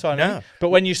 you didn't sign No. any? But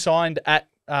when you signed at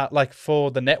like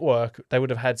for the network, they would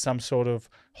have had some sort of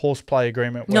horseplay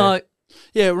agreement. Where, No,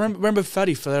 Yeah, remember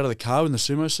Fatty fell out of the car in the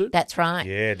sumo suit? that's right.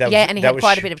 Yeah, And he had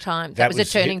quite a bit of time. That was a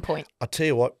turning it. point. I'll tell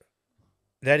you what,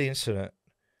 that incident,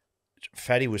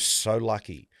 Fatty was so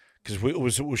lucky because it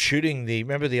was shooting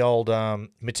remember the old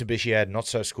Mitsubishi ad Not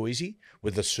So Squeezy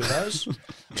with the sumos?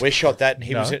 We shot that and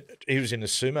he was in a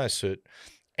sumo suit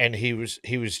and he was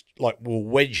like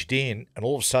wedged in and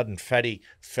all of a sudden Fatty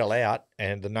fell out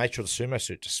and the nature of the sumo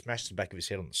suit just smashed the back of his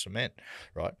head on the cement,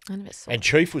 right? I never saw And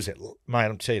Chief was there. Mate,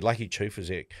 I'm telling you, lucky Chief was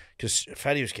there because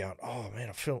Fatty was going, "Oh, man,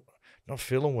 I feel not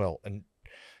feeling well," and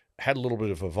had a little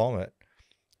bit of a vomit.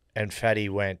 And Fatty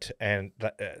went and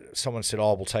someone said,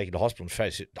 "Oh, we'll take you to hospital." And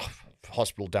Fatty said, "Oh,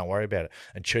 hospital, don't worry about it."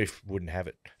 And Chief wouldn't have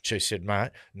it. Chief said, "Mate,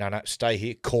 no, stay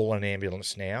here. Call an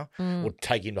ambulance now. We'll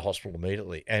take him to hospital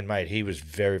immediately." And, mate, he was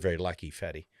very, very lucky,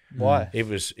 Fatty. Why? It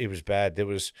was bad. There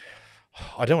was,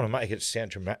 I don't want to make it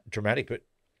sound dramatic, but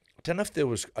I don't know if there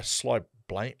was a slight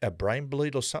a brain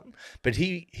bleed or something. But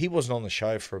he wasn't on the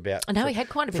show for about. I know, he had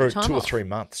quite a bit for of time 2 or off. 3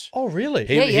 months. Oh, really?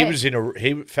 He was in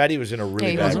a Fatty was in a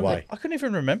really he bad wasn't. way. I couldn't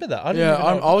even remember that. I didn't Yeah,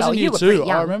 even know. I was Oh, in you year were 2. pretty I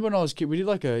young. remember when I was a kid, we did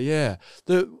like a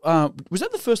was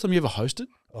that the first time you ever hosted?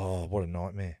 Oh, what a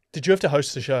nightmare! Did you have to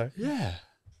host the show? Yeah,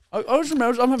 I just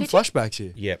remember. I'm having flashbacks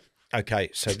here. Yep. Okay.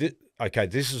 So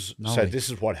this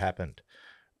is what happened.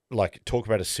 Like, talk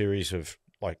about a series of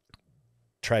like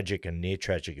tragic and near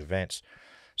tragic events.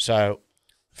 So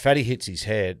Fatty hits his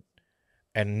head,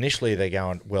 and initially they're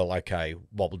going, well, okay,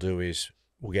 what we'll do is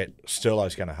we'll get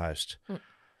Sterlo's going to host.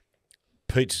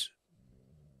 Pete's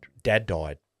dad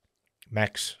died.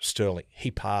 Max Sterling,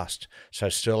 he passed. So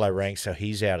Sterlo rang, so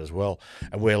he's out as well.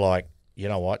 And we're like, you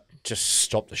know what? Just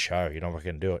stop the show. You're not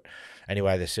going to do it.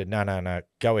 Anyway, they said, no,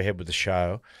 go ahead with the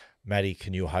show. Matty,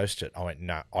 can you host it? I went,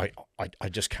 no, I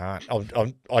just can't.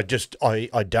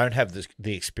 I don't have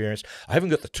the experience. I haven't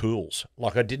got the tools.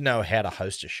 Like, I didn't know how to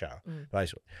host a show,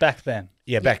 basically. Back then.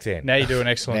 Yeah, back then. Now you do an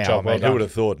excellent Now, job. I mean, Well who would done.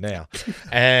 have thought now?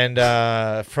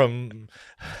 And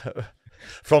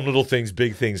from little things,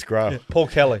 big things grow. Paul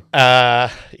Kelly.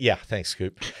 Yeah, thanks,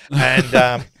 Scoop.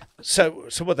 And so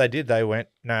what they did, they went,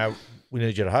 no, we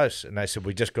need you to host. And they said,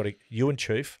 we just got you and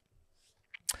Chief,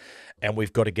 and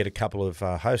we've got to get a couple of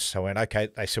hosts. So I went, okay.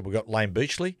 They said, we've got Lane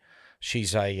Beachley.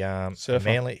 She's a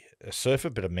surfer,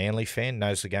 but a Manly fan,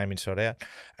 knows the game inside out.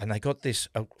 And they got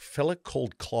a fella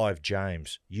called Clive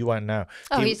James. You won't know.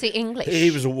 Oh, he's the English.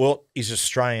 He's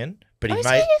Australian, but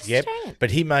Australian?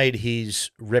 but he made his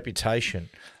reputation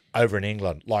over in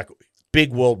England, like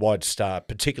big worldwide star,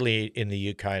 particularly in the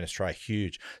UK and Australia,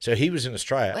 huge. So he was in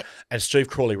Australia, and Steve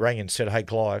Crawley rang and said, hey,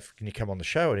 Clive, can you come on the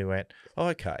show? And he went, oh,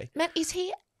 okay. Matt, is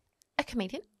he a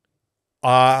comedian?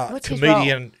 What's his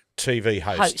comedian, role? TV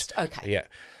host. Okay. Yeah.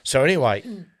 So anyway,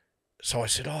 so I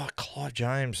said, oh, Clive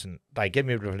James. And they gave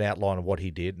me a bit of an outline of what he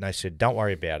did. And they said, don't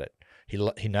worry about it.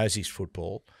 He knows his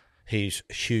football. He's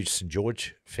a huge St.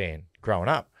 George fan growing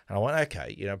up. And I went,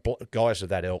 okay, guys of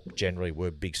that ilk generally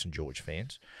were big St. George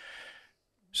fans.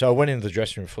 So I went into the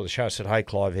dressing room before the show. I said, hey,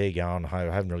 Clive, how you going? Hey,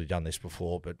 I haven't really done this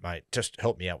before, but, mate, just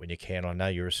help me out when you can. I know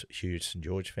you're a huge St.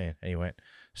 George fan. And he went,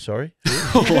 sorry?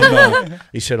 Oh, no.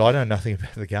 He said, I know nothing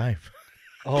about the game.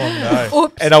 Oh, no.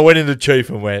 Oops. And I went into Chief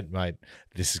and went, mate,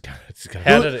 it's going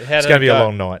to be a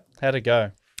long night. How'd it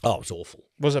go? Oh, it was awful.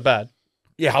 Was it bad?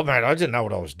 Yeah, mate, I didn't know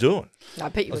what I was doing. I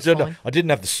bet you was I fine. didn't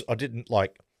have this. I didn't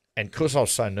like, and because I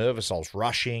was so nervous, I was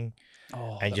rushing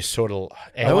and just sort of.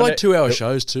 They were like 2-hour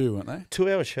shows too, weren't they?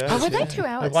 2-hour shows. Oh, were they yeah. 2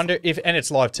 hours? I wonder if, and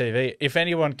it's live TV, if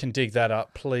anyone can dig that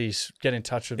up, please get in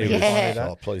touch with me. It and was- find that.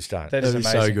 Oh, please don't. That is That'd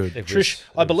be amazing. so good. It was- Trish,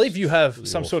 I it believe was you have really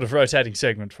some awful. sort of rotating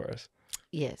segment for us.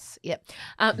 Yes, yep.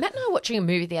 Matt and I were watching a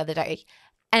movie the other day,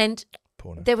 and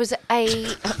Porno. there was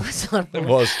it was not It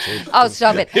was. Trish. Oh,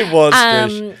 stop it. It was.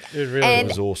 Trish. It really And-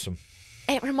 It was awesome.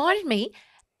 it reminded me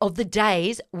of the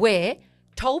days where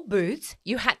toll booths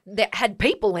that had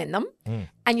people in them,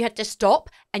 and you had to stop,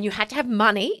 and you had to have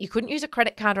money. You couldn't use a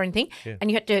credit card or anything,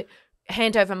 and you had to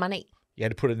hand over money. You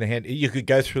had to put it in the hand. You could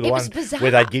go through the It one was bizarre.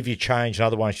 where they'd give you change, and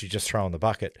other ones you just throw in the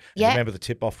bucket. And Yeah. Remember the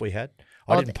tip off we had?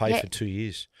 I didn't pay for 2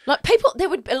 years. Like people, there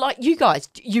would be like you guys.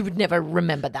 You would never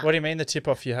remember that. What do you mean the tip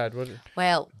off you had?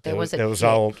 Well, there was there was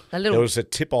a a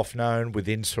tip off known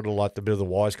within sort of like the bit of the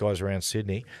wise guys around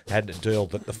Sydney. They had a deal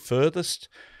that the furthest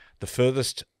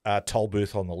toll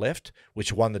booth on the left,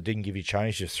 which one that didn't give you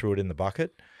change, just threw it in the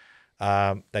bucket.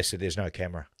 They said there's no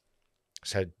camera,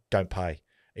 so don't pay.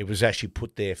 It was actually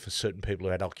put there for certain people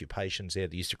who had occupations there.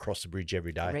 They used to cross the bridge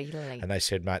every day, Really? and they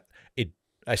said, mate,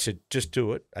 I said, just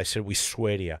do it. They said, we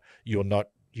swear to you, you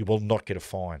will not get a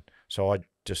fine. So I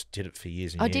just did it for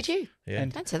years and Oh, years. did you? Yeah.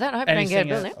 Don't say that. I hope I don't get a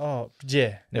bill now. Oh,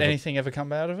 yeah. Never. Anything ever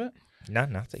come out of it? No,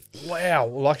 nothing. Wow.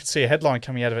 Well, I could see a headline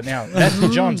coming out of it now.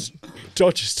 Matthew Johns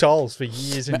dodges tolls for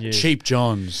years and years. Cheap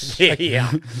Johns.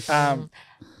 Yeah.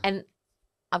 And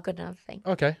I've got another thing.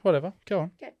 Okay, whatever. Go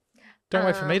on. Okay. Don't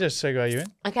wait for me to segue you in.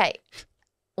 Okay.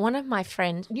 One of my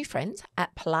new friends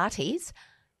at Pilates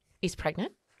is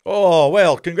pregnant. Oh,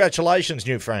 well, congratulations,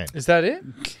 new friend. Is that it?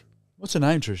 What's her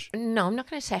name, Trish? No, I'm not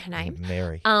going to say her name.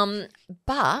 Mary.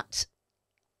 But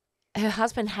her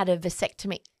husband had a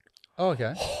vasectomy. Oh,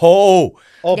 okay. Oh,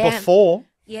 Yeah. Before.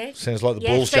 Yeah. sounds like the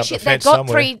Yeah, bulls so jumped the they've fence got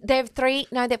somewhere.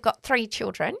 they've got 3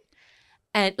 children.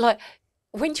 And like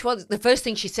when she was, the first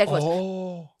thing she said was,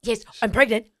 Oh. yes, I'm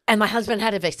pregnant. And my husband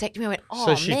had a vasectomy. I went, oh,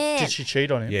 Oh, Did she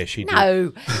cheat on him? Yeah, she did.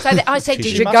 No. So I said, She did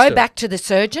did. you Must go have. back to the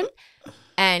surgeon?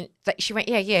 And she went,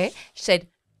 yeah. She said,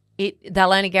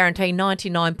 they'll only guarantee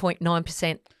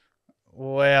 99.9%.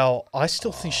 Well, I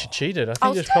still think she cheated. I think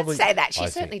Oh, there's don't probably. say that. She I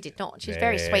certainly think- did not. She's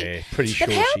very sweet. Pretty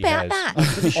But sure how she about has.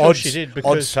 that? Pretty sure she did I'd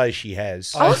because. say she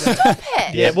has. Oh, stop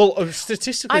it. Yeah, well,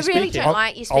 statistically I really speaking, don't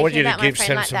like you I want speaking you to about my give friend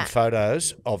send like some that.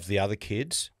 photos of the other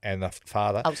kids and the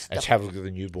father, Oh, and stop have a look at the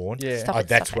newborn. Yeah. Stop it,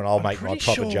 That's stop when it. I'll make my pretty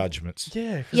proper sure- judgments.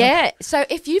 yeah, 'cause Yeah. So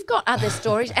if you've got other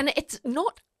stories, and it's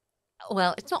not,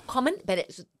 well, it's not common, but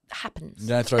it happens.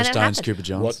 Don't throw And it stones, happens. Cooper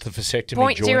Johns. What, the vasectomy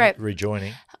Point zero.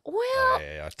 rejoining? Well,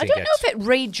 Yeah, I don't know if it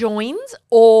rejoins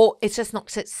or it's just not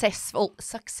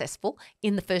successful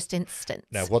in the first instance.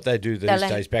 Now, what they do these They'll let-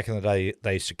 days, back in the day,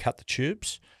 they used to cut the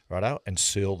tubes, righto, and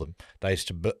seal them. They used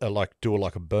to do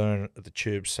like a burn of the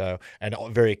tubes, and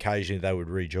very occasionally they would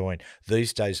rejoin.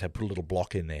 These days, they put a little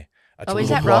block in there. It's Oh, a is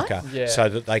little that right? blocker, Yeah. so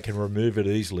that they can remove it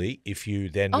easily if you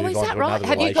then Oh, move is on that to right? another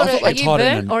Have you relationship. got I thought are they you tied it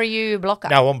burnt in. or are you blocker?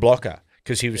 No, I'm blocker.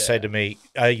 Because he was said to me,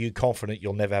 "Are you confident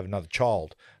you'll never have another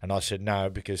child?" And I said, "No,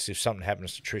 because if something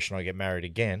happens to Trish and I get married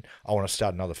again, I want to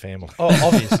start another family." Oh,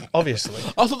 obviously.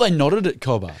 I thought they knotted it,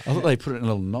 Cobber. I thought they put it in a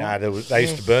little knot. No, they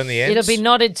used to burn the ends. It'll be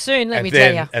knotted soon, let and me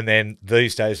then, tell you. And then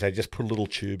these days they just put a little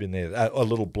tube in there, a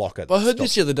little blocker. But I heard that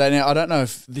this the other day. Now I don't know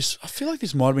if this. I feel like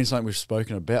this might have been something we've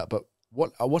spoken about. But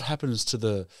what happens to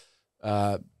the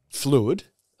fluid?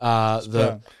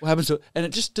 What happens to it? And it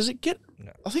just does it get?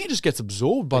 I think it just gets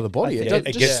absorbed by the body. Yeah, doesn't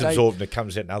it just gets stay- absorbed and it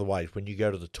comes out in other ways. When you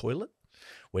go to the toilet,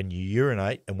 when you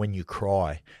urinate, and when you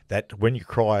cry. That when you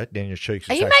cry down your cheeks.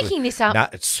 Are it's you actually- making this up? No,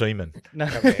 it's semen. No,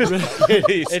 It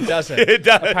is. it doesn't. It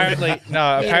does. Apparently,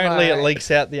 no. Apparently, it are. leaks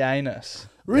out the anus.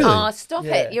 Really? Oh, stop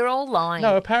Yeah. it. You're all lying.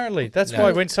 No, apparently that's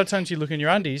why when sometimes you look in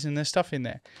your undies and there's stuff in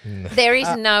there. There is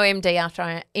no MD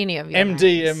after any of your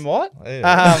MD names. and what?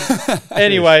 Yeah.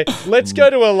 Anyway, let's go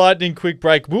to a lightning quick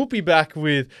break. We'll be back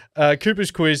with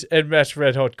Cooper's quiz and Matt's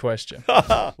red hot question.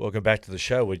 Welcome back to the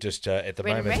show. We're just at the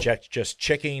Ready, moment, ready? Jack's just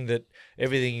checking that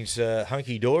everything's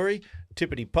hunky dory,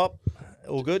 tippity pop,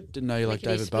 all good. Didn't know you like Lickety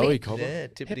David split. Bowie, Cobber. Yeah,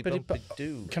 tippity Hippity bop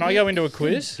do. Can I go into a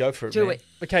quiz? Go for it, Do man. it.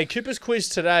 Okay, Cooper's quiz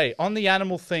today on the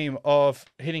animal theme of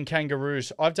hitting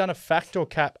kangaroos. I've done a fact or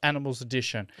cap animals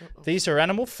edition. These are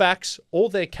animal facts or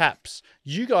their caps.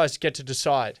 You guys get to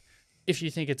decide if you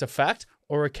think it's a fact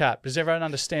or a cap. Does everyone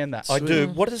understand that? I do.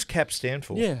 What does CAP stand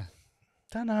for? Yeah.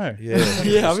 don't know. Yeah,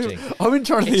 Yeah, interesting. I've been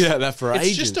trying to think about that for It's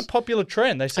ages. just a popular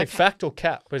trend. They say fact or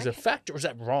cap. Is it fact or is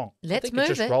that wrong? I Let's think move it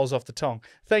just it. rolls off the tongue.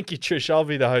 Thank you, Trish. I'll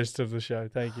be the host of the show.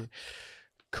 Thank you.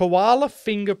 Koala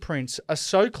fingerprints are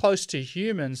so close to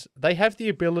humans, they have the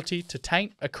ability to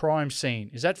taint a crime scene.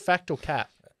 Is that fact or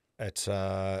cap? It's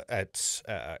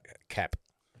CAP.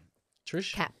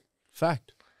 Trish? Cap.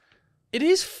 Fact. It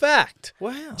is fact.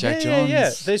 Wow. Jack yeah.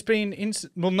 Johns. There's been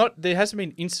there hasn't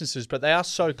been instances, but they are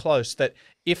so close that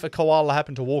if a koala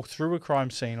happened to walk through a crime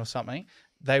scene or something,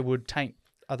 they would taint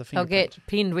other I'll fingerprints. get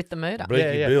pinned with the murder.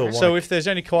 Blinky Bill. So if there's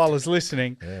any koalas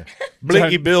listening,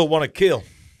 Blinky Bill want to kill.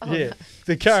 yeah,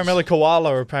 the caramella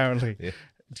koala apparently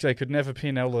they could never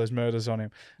pin all those murders on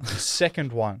him.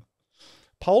 Second one,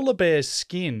 polar bear's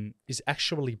skin is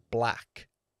actually black.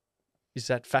 Is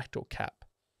that fact or cap?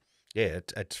 Yeah,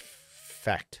 it's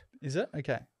fact. Is it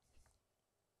okay?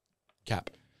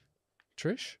 Cap.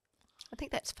 Trish? I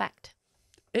think that's fact.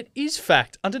 It is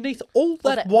fact. Underneath all All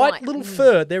that that white white, little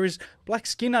fur, there is black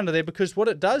skin under there because what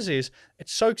it does is it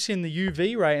soaks in the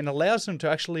UV ray and allows them to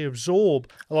actually absorb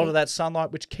a lot of that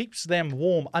sunlight, which keeps them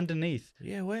warm underneath.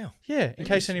 Yeah, wow. Yeah, in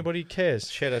case anybody cares.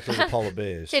 Shout out to the polar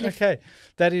bears. Okay,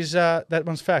 that is that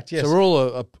one's fact. Yes, So we're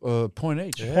all a point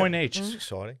each. point each. It's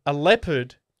exciting. A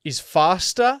leopard is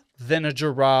faster than a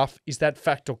giraffe. Is that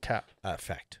fact or cap?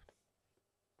 Fact.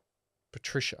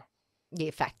 Patricia.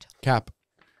 Yeah, fact. Cap.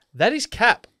 That is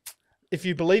cap. If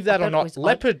you believe that I or thought it not, was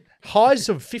leopard highs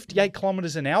of 58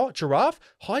 kilometers an hour, giraffe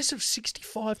highs of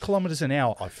 65 kilometers an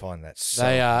hour. I find that so.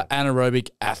 They are anaerobic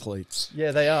athletes.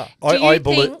 Yeah, they are. Do you I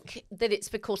believe. think that it's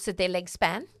because of their leg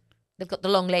span? They've got the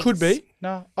long legs. Could be.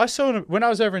 No, I saw when I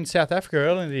was over in South Africa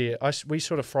earlier in the year. We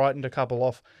sort of frightened a couple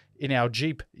off in our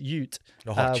Jeep Ute.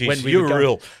 Oh, when jeez, we you're were going-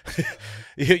 real.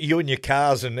 you and your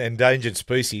cars and endangered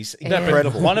species. No, but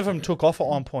Incredible. One of them took off at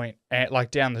one point, and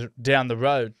like down the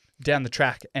road, down the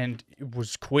track, and it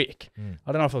was quick.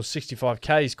 I don't know if it was 65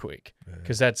 k's quick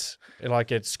because that's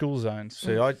like at school zones.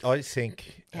 See, I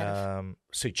think.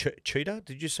 Cheetah?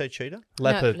 Did you say cheetah?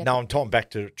 Leopard. leopard. No, I'm talking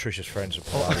back to Trisha's friends at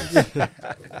Pilates.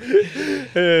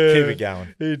 Keep it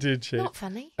going. He did cheat. Not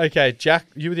funny. Okay, Jack,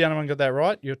 you were the only one got that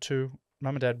right. You're two.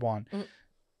 Mum and Dad won.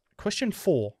 Question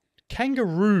 4.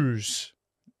 Kangaroos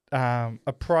are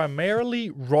primarily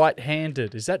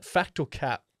right-handed. Is that fact or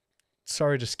cap?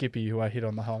 Sorry to Skippy, who I hit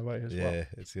on the highway as well. Yeah,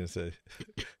 it's going to say.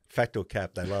 Fact or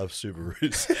cap, they love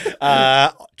Subarus.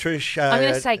 Trish. I'm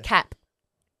going to say cap.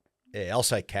 Yeah, I'll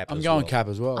say cap. I'm as going well. cap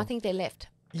as well. I think they're left.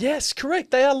 Yes,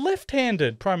 correct. They are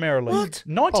left-handed primarily. What?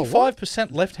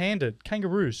 95% left-handed.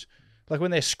 Kangaroos. Like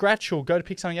when they scratch or go to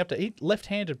pick something up to eat,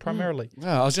 left-handed primarily.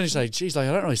 Yeah, I was going to say, geez, like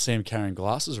I don't really see him carrying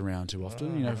glasses around too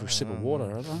often. You know, for a sip of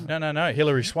water. I don't know. No.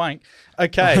 Hillary Swank.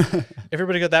 Okay.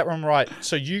 Everybody got that one right.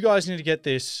 So you guys need to get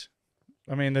this.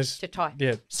 I mean, there's... To tie.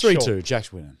 Yeah. 3-2. sure.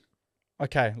 Jack's winning.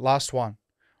 Okay, last one.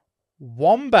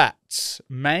 Wombats'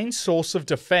 main source of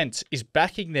defense is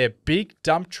backing their big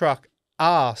dump truck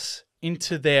ass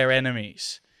into their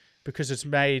enemies because it's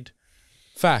made...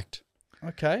 Fact.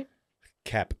 Okay.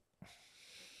 Cap.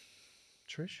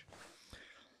 Trish?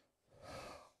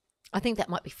 I think that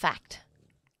might be fact.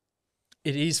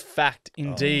 It is fact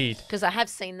indeed. Because I have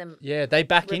seen them. Yeah, they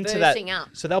back into that. Reversing up.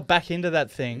 So they'll back into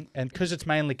that thing, and because it's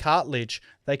mainly cartilage,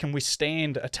 they can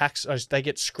withstand attacks. They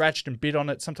get scratched and bit on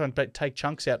it. Sometimes they take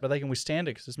chunks out, but they can withstand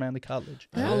it because it's mainly cartilage.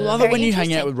 I love it Very when you hang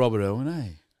out interesting. with Robert Irwin, eh?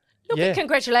 Look, Yeah.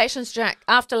 congratulations, Jack.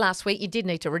 After last week, you did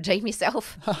need to redeem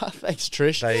yourself. Thanks,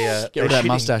 Trish. They Get rid of that shitting-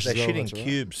 mustache They as well, shit in that's right.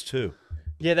 cubes too.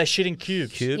 Yeah, they shit in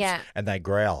cubes. Yeah. And they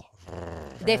growl.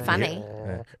 They're funny.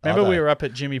 Remember Are we they? were up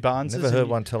at Jimmy Barnes'? Never heard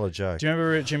one tell a joke. Do you remember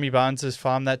we were at Jimmy Barnes'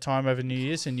 farm that time over New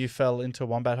Year's and you fell into a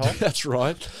wombat hole? That's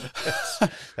right.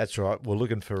 That's right. We're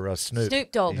looking for Snoop.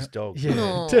 Snoop Dogg. His dog.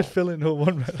 Aw. Ted fell into a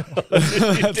wombat hole.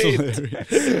 That's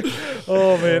hilarious.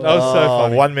 Oh, man. That was so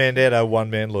funny. One man dead, one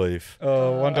man leave.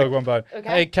 Oh, one dog, one bone.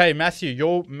 Okay. Okay, Matthew,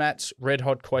 your Matt's red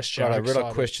hot question. Right, I'm I read a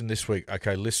excited. question this week.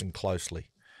 Okay, listen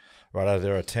closely. Right,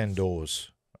 there are 10 doors.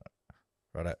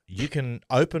 Right, you can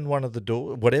open one of the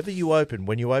doors. Whatever you open,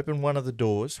 when you open one of the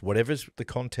doors, whatever's the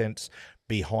contents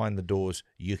behind the doors,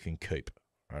 you can keep.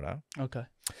 Right. Okay.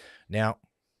 Now,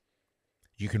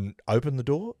 you can open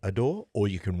a door, or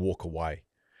you can walk away.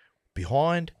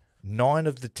 Behind 9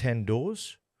 of the 10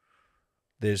 doors,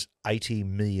 there's $80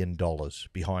 million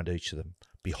behind each of them.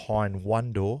 Behind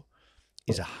one door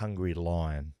is a hungry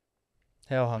lion.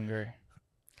 How hungry?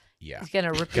 Yeah. He's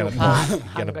going to rip you apart. Going to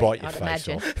Hungry, bite your I'd face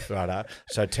imagine. off. Right.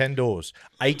 So 10 doors,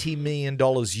 $80 million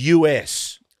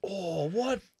US. Oh,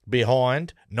 what?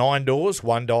 Behind 9 doors,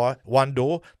 one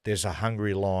door, there's a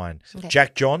hungry lion. Okay.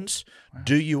 Jack Johns,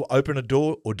 do you open a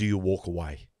door or do you walk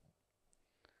away?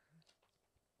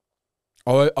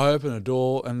 I open a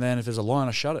door, and then if there's a line,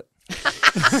 I shut it.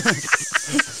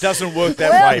 Doesn't work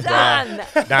that Well way, done.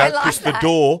 Brad. No, I like because the that.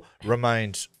 door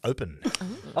remains open.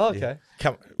 Oh, okay.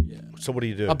 Come. So what do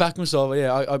you do? I back myself.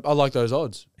 Yeah, I like those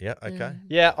odds. Yeah. Okay.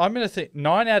 Yeah, I'm going to think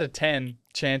 9 out of 10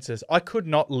 chances. I could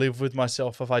not live with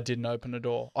myself if I didn't open a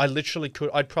door. I literally could.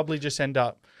 I'd probably just end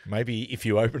up. Maybe if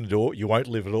you open a door, you won't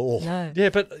live at all. No. Yeah,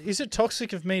 but is it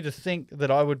toxic of me to think that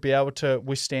I would be able to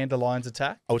withstand a lion's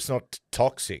attack? Oh, it's not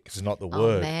toxic. It's not the Oh,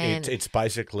 word. man. It's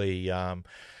basically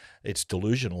it's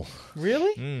delusional.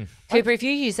 Really? Cooper, if you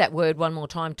use that word one more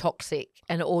time, toxic,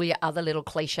 and all your other little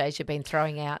cliches you've been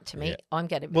throwing out to me, Yeah. I'm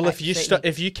going to be Well, if you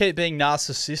keep being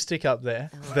narcissistic up there,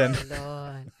 then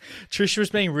Lord. Trisha was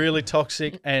being really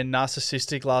toxic and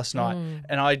narcissistic last night,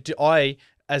 and I,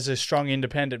 as a strong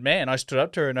independent man, I stood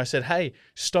up to her and I said, "Hey,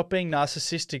 stop being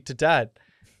narcissistic to Dad,"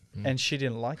 and she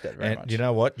didn't like that very And much. you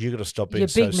know what? You got to stop being You're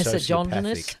so big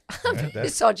misogynist. sociopathic. That's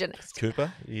Misogynist.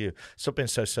 Cooper. You stop being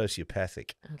so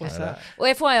sociopathic. What's that?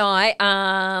 Well,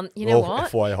 FYI, you know Oh, what?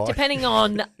 FYI. Depending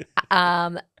on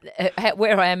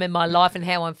where I am in my life and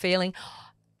how I'm feeling,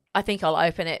 I think I'll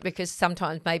open it because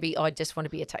sometimes maybe I just want to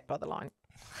be attacked by the lion.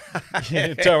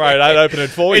 Don't worry, I'd open it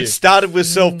for you. It started with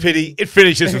self-pity. It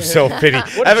finishes with self-pity.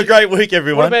 Have a great week,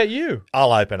 everyone. What about you?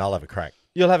 I'll open. I'll have a crack.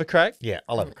 You'll have a crack? Yeah,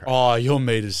 I'll have a crack. Oh, your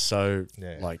meat is so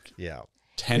Yeah.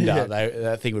 tender.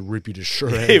 That thing would rip you to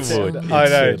shreds. It would. It I know.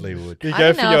 certainly would. You I go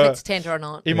don't for know your. if it's tender or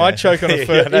not. He might choke on a Yeah,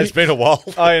 fur. no, it's been a while.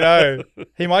 I know.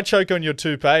 He might choke on your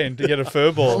toupee and to get a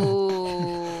fur ball. Ooh.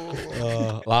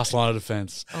 Last line of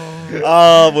defense.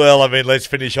 Oh, well, I mean, let's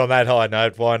finish on that high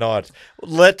note. Why not?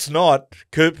 Let's not.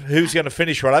 Coop, who's going to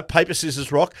finish right up? Paper,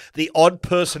 scissors, rock. The odd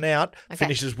person out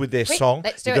finishes with their Quick, song.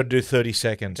 let's do You've got it. to do 30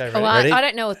 seconds. Okay, Oh, Ready? I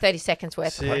don't know what 30 seconds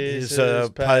worth. Scissors,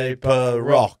 paper,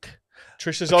 rock.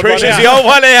 Trisha's odd Trisha's one the out. old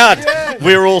one out.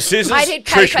 We're all scissors. I did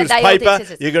Trish paper, was they all did paper.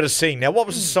 scissors. You got to sing. Now, what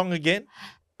was the song again?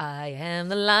 I am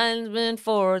the linesman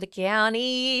for the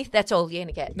county. That's all you're going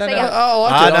to get. No, So no, go. Oh,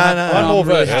 I like it. One more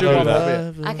verse. happy Do one with more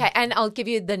that. bit. Okay, and I'll give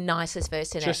you the nicest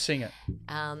verse in Just it. sing it.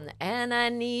 And I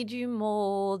need you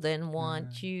more than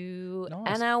want you, Nice.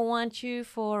 and I want you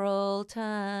for all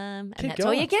time. And Keep that's all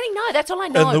going. you're getting. No, that's all I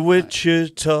know. And the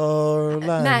Wichita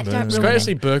Matt, don't lineman It's ruin great it. to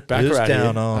see Burke back is around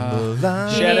down here. on the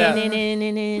line. Shout out.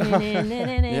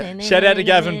 Shout out to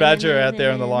Gavin Badger out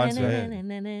there on the lines,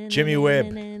 Jimmy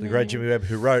Webb. The great Jimmy Webb,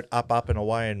 who wrote Up, Up and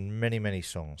Away and many, many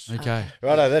songs. Okay.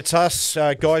 Righto, that's us.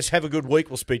 Guys, have a good week.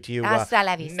 We'll speak to you Hasta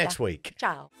la vista. next week.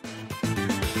 Ciao.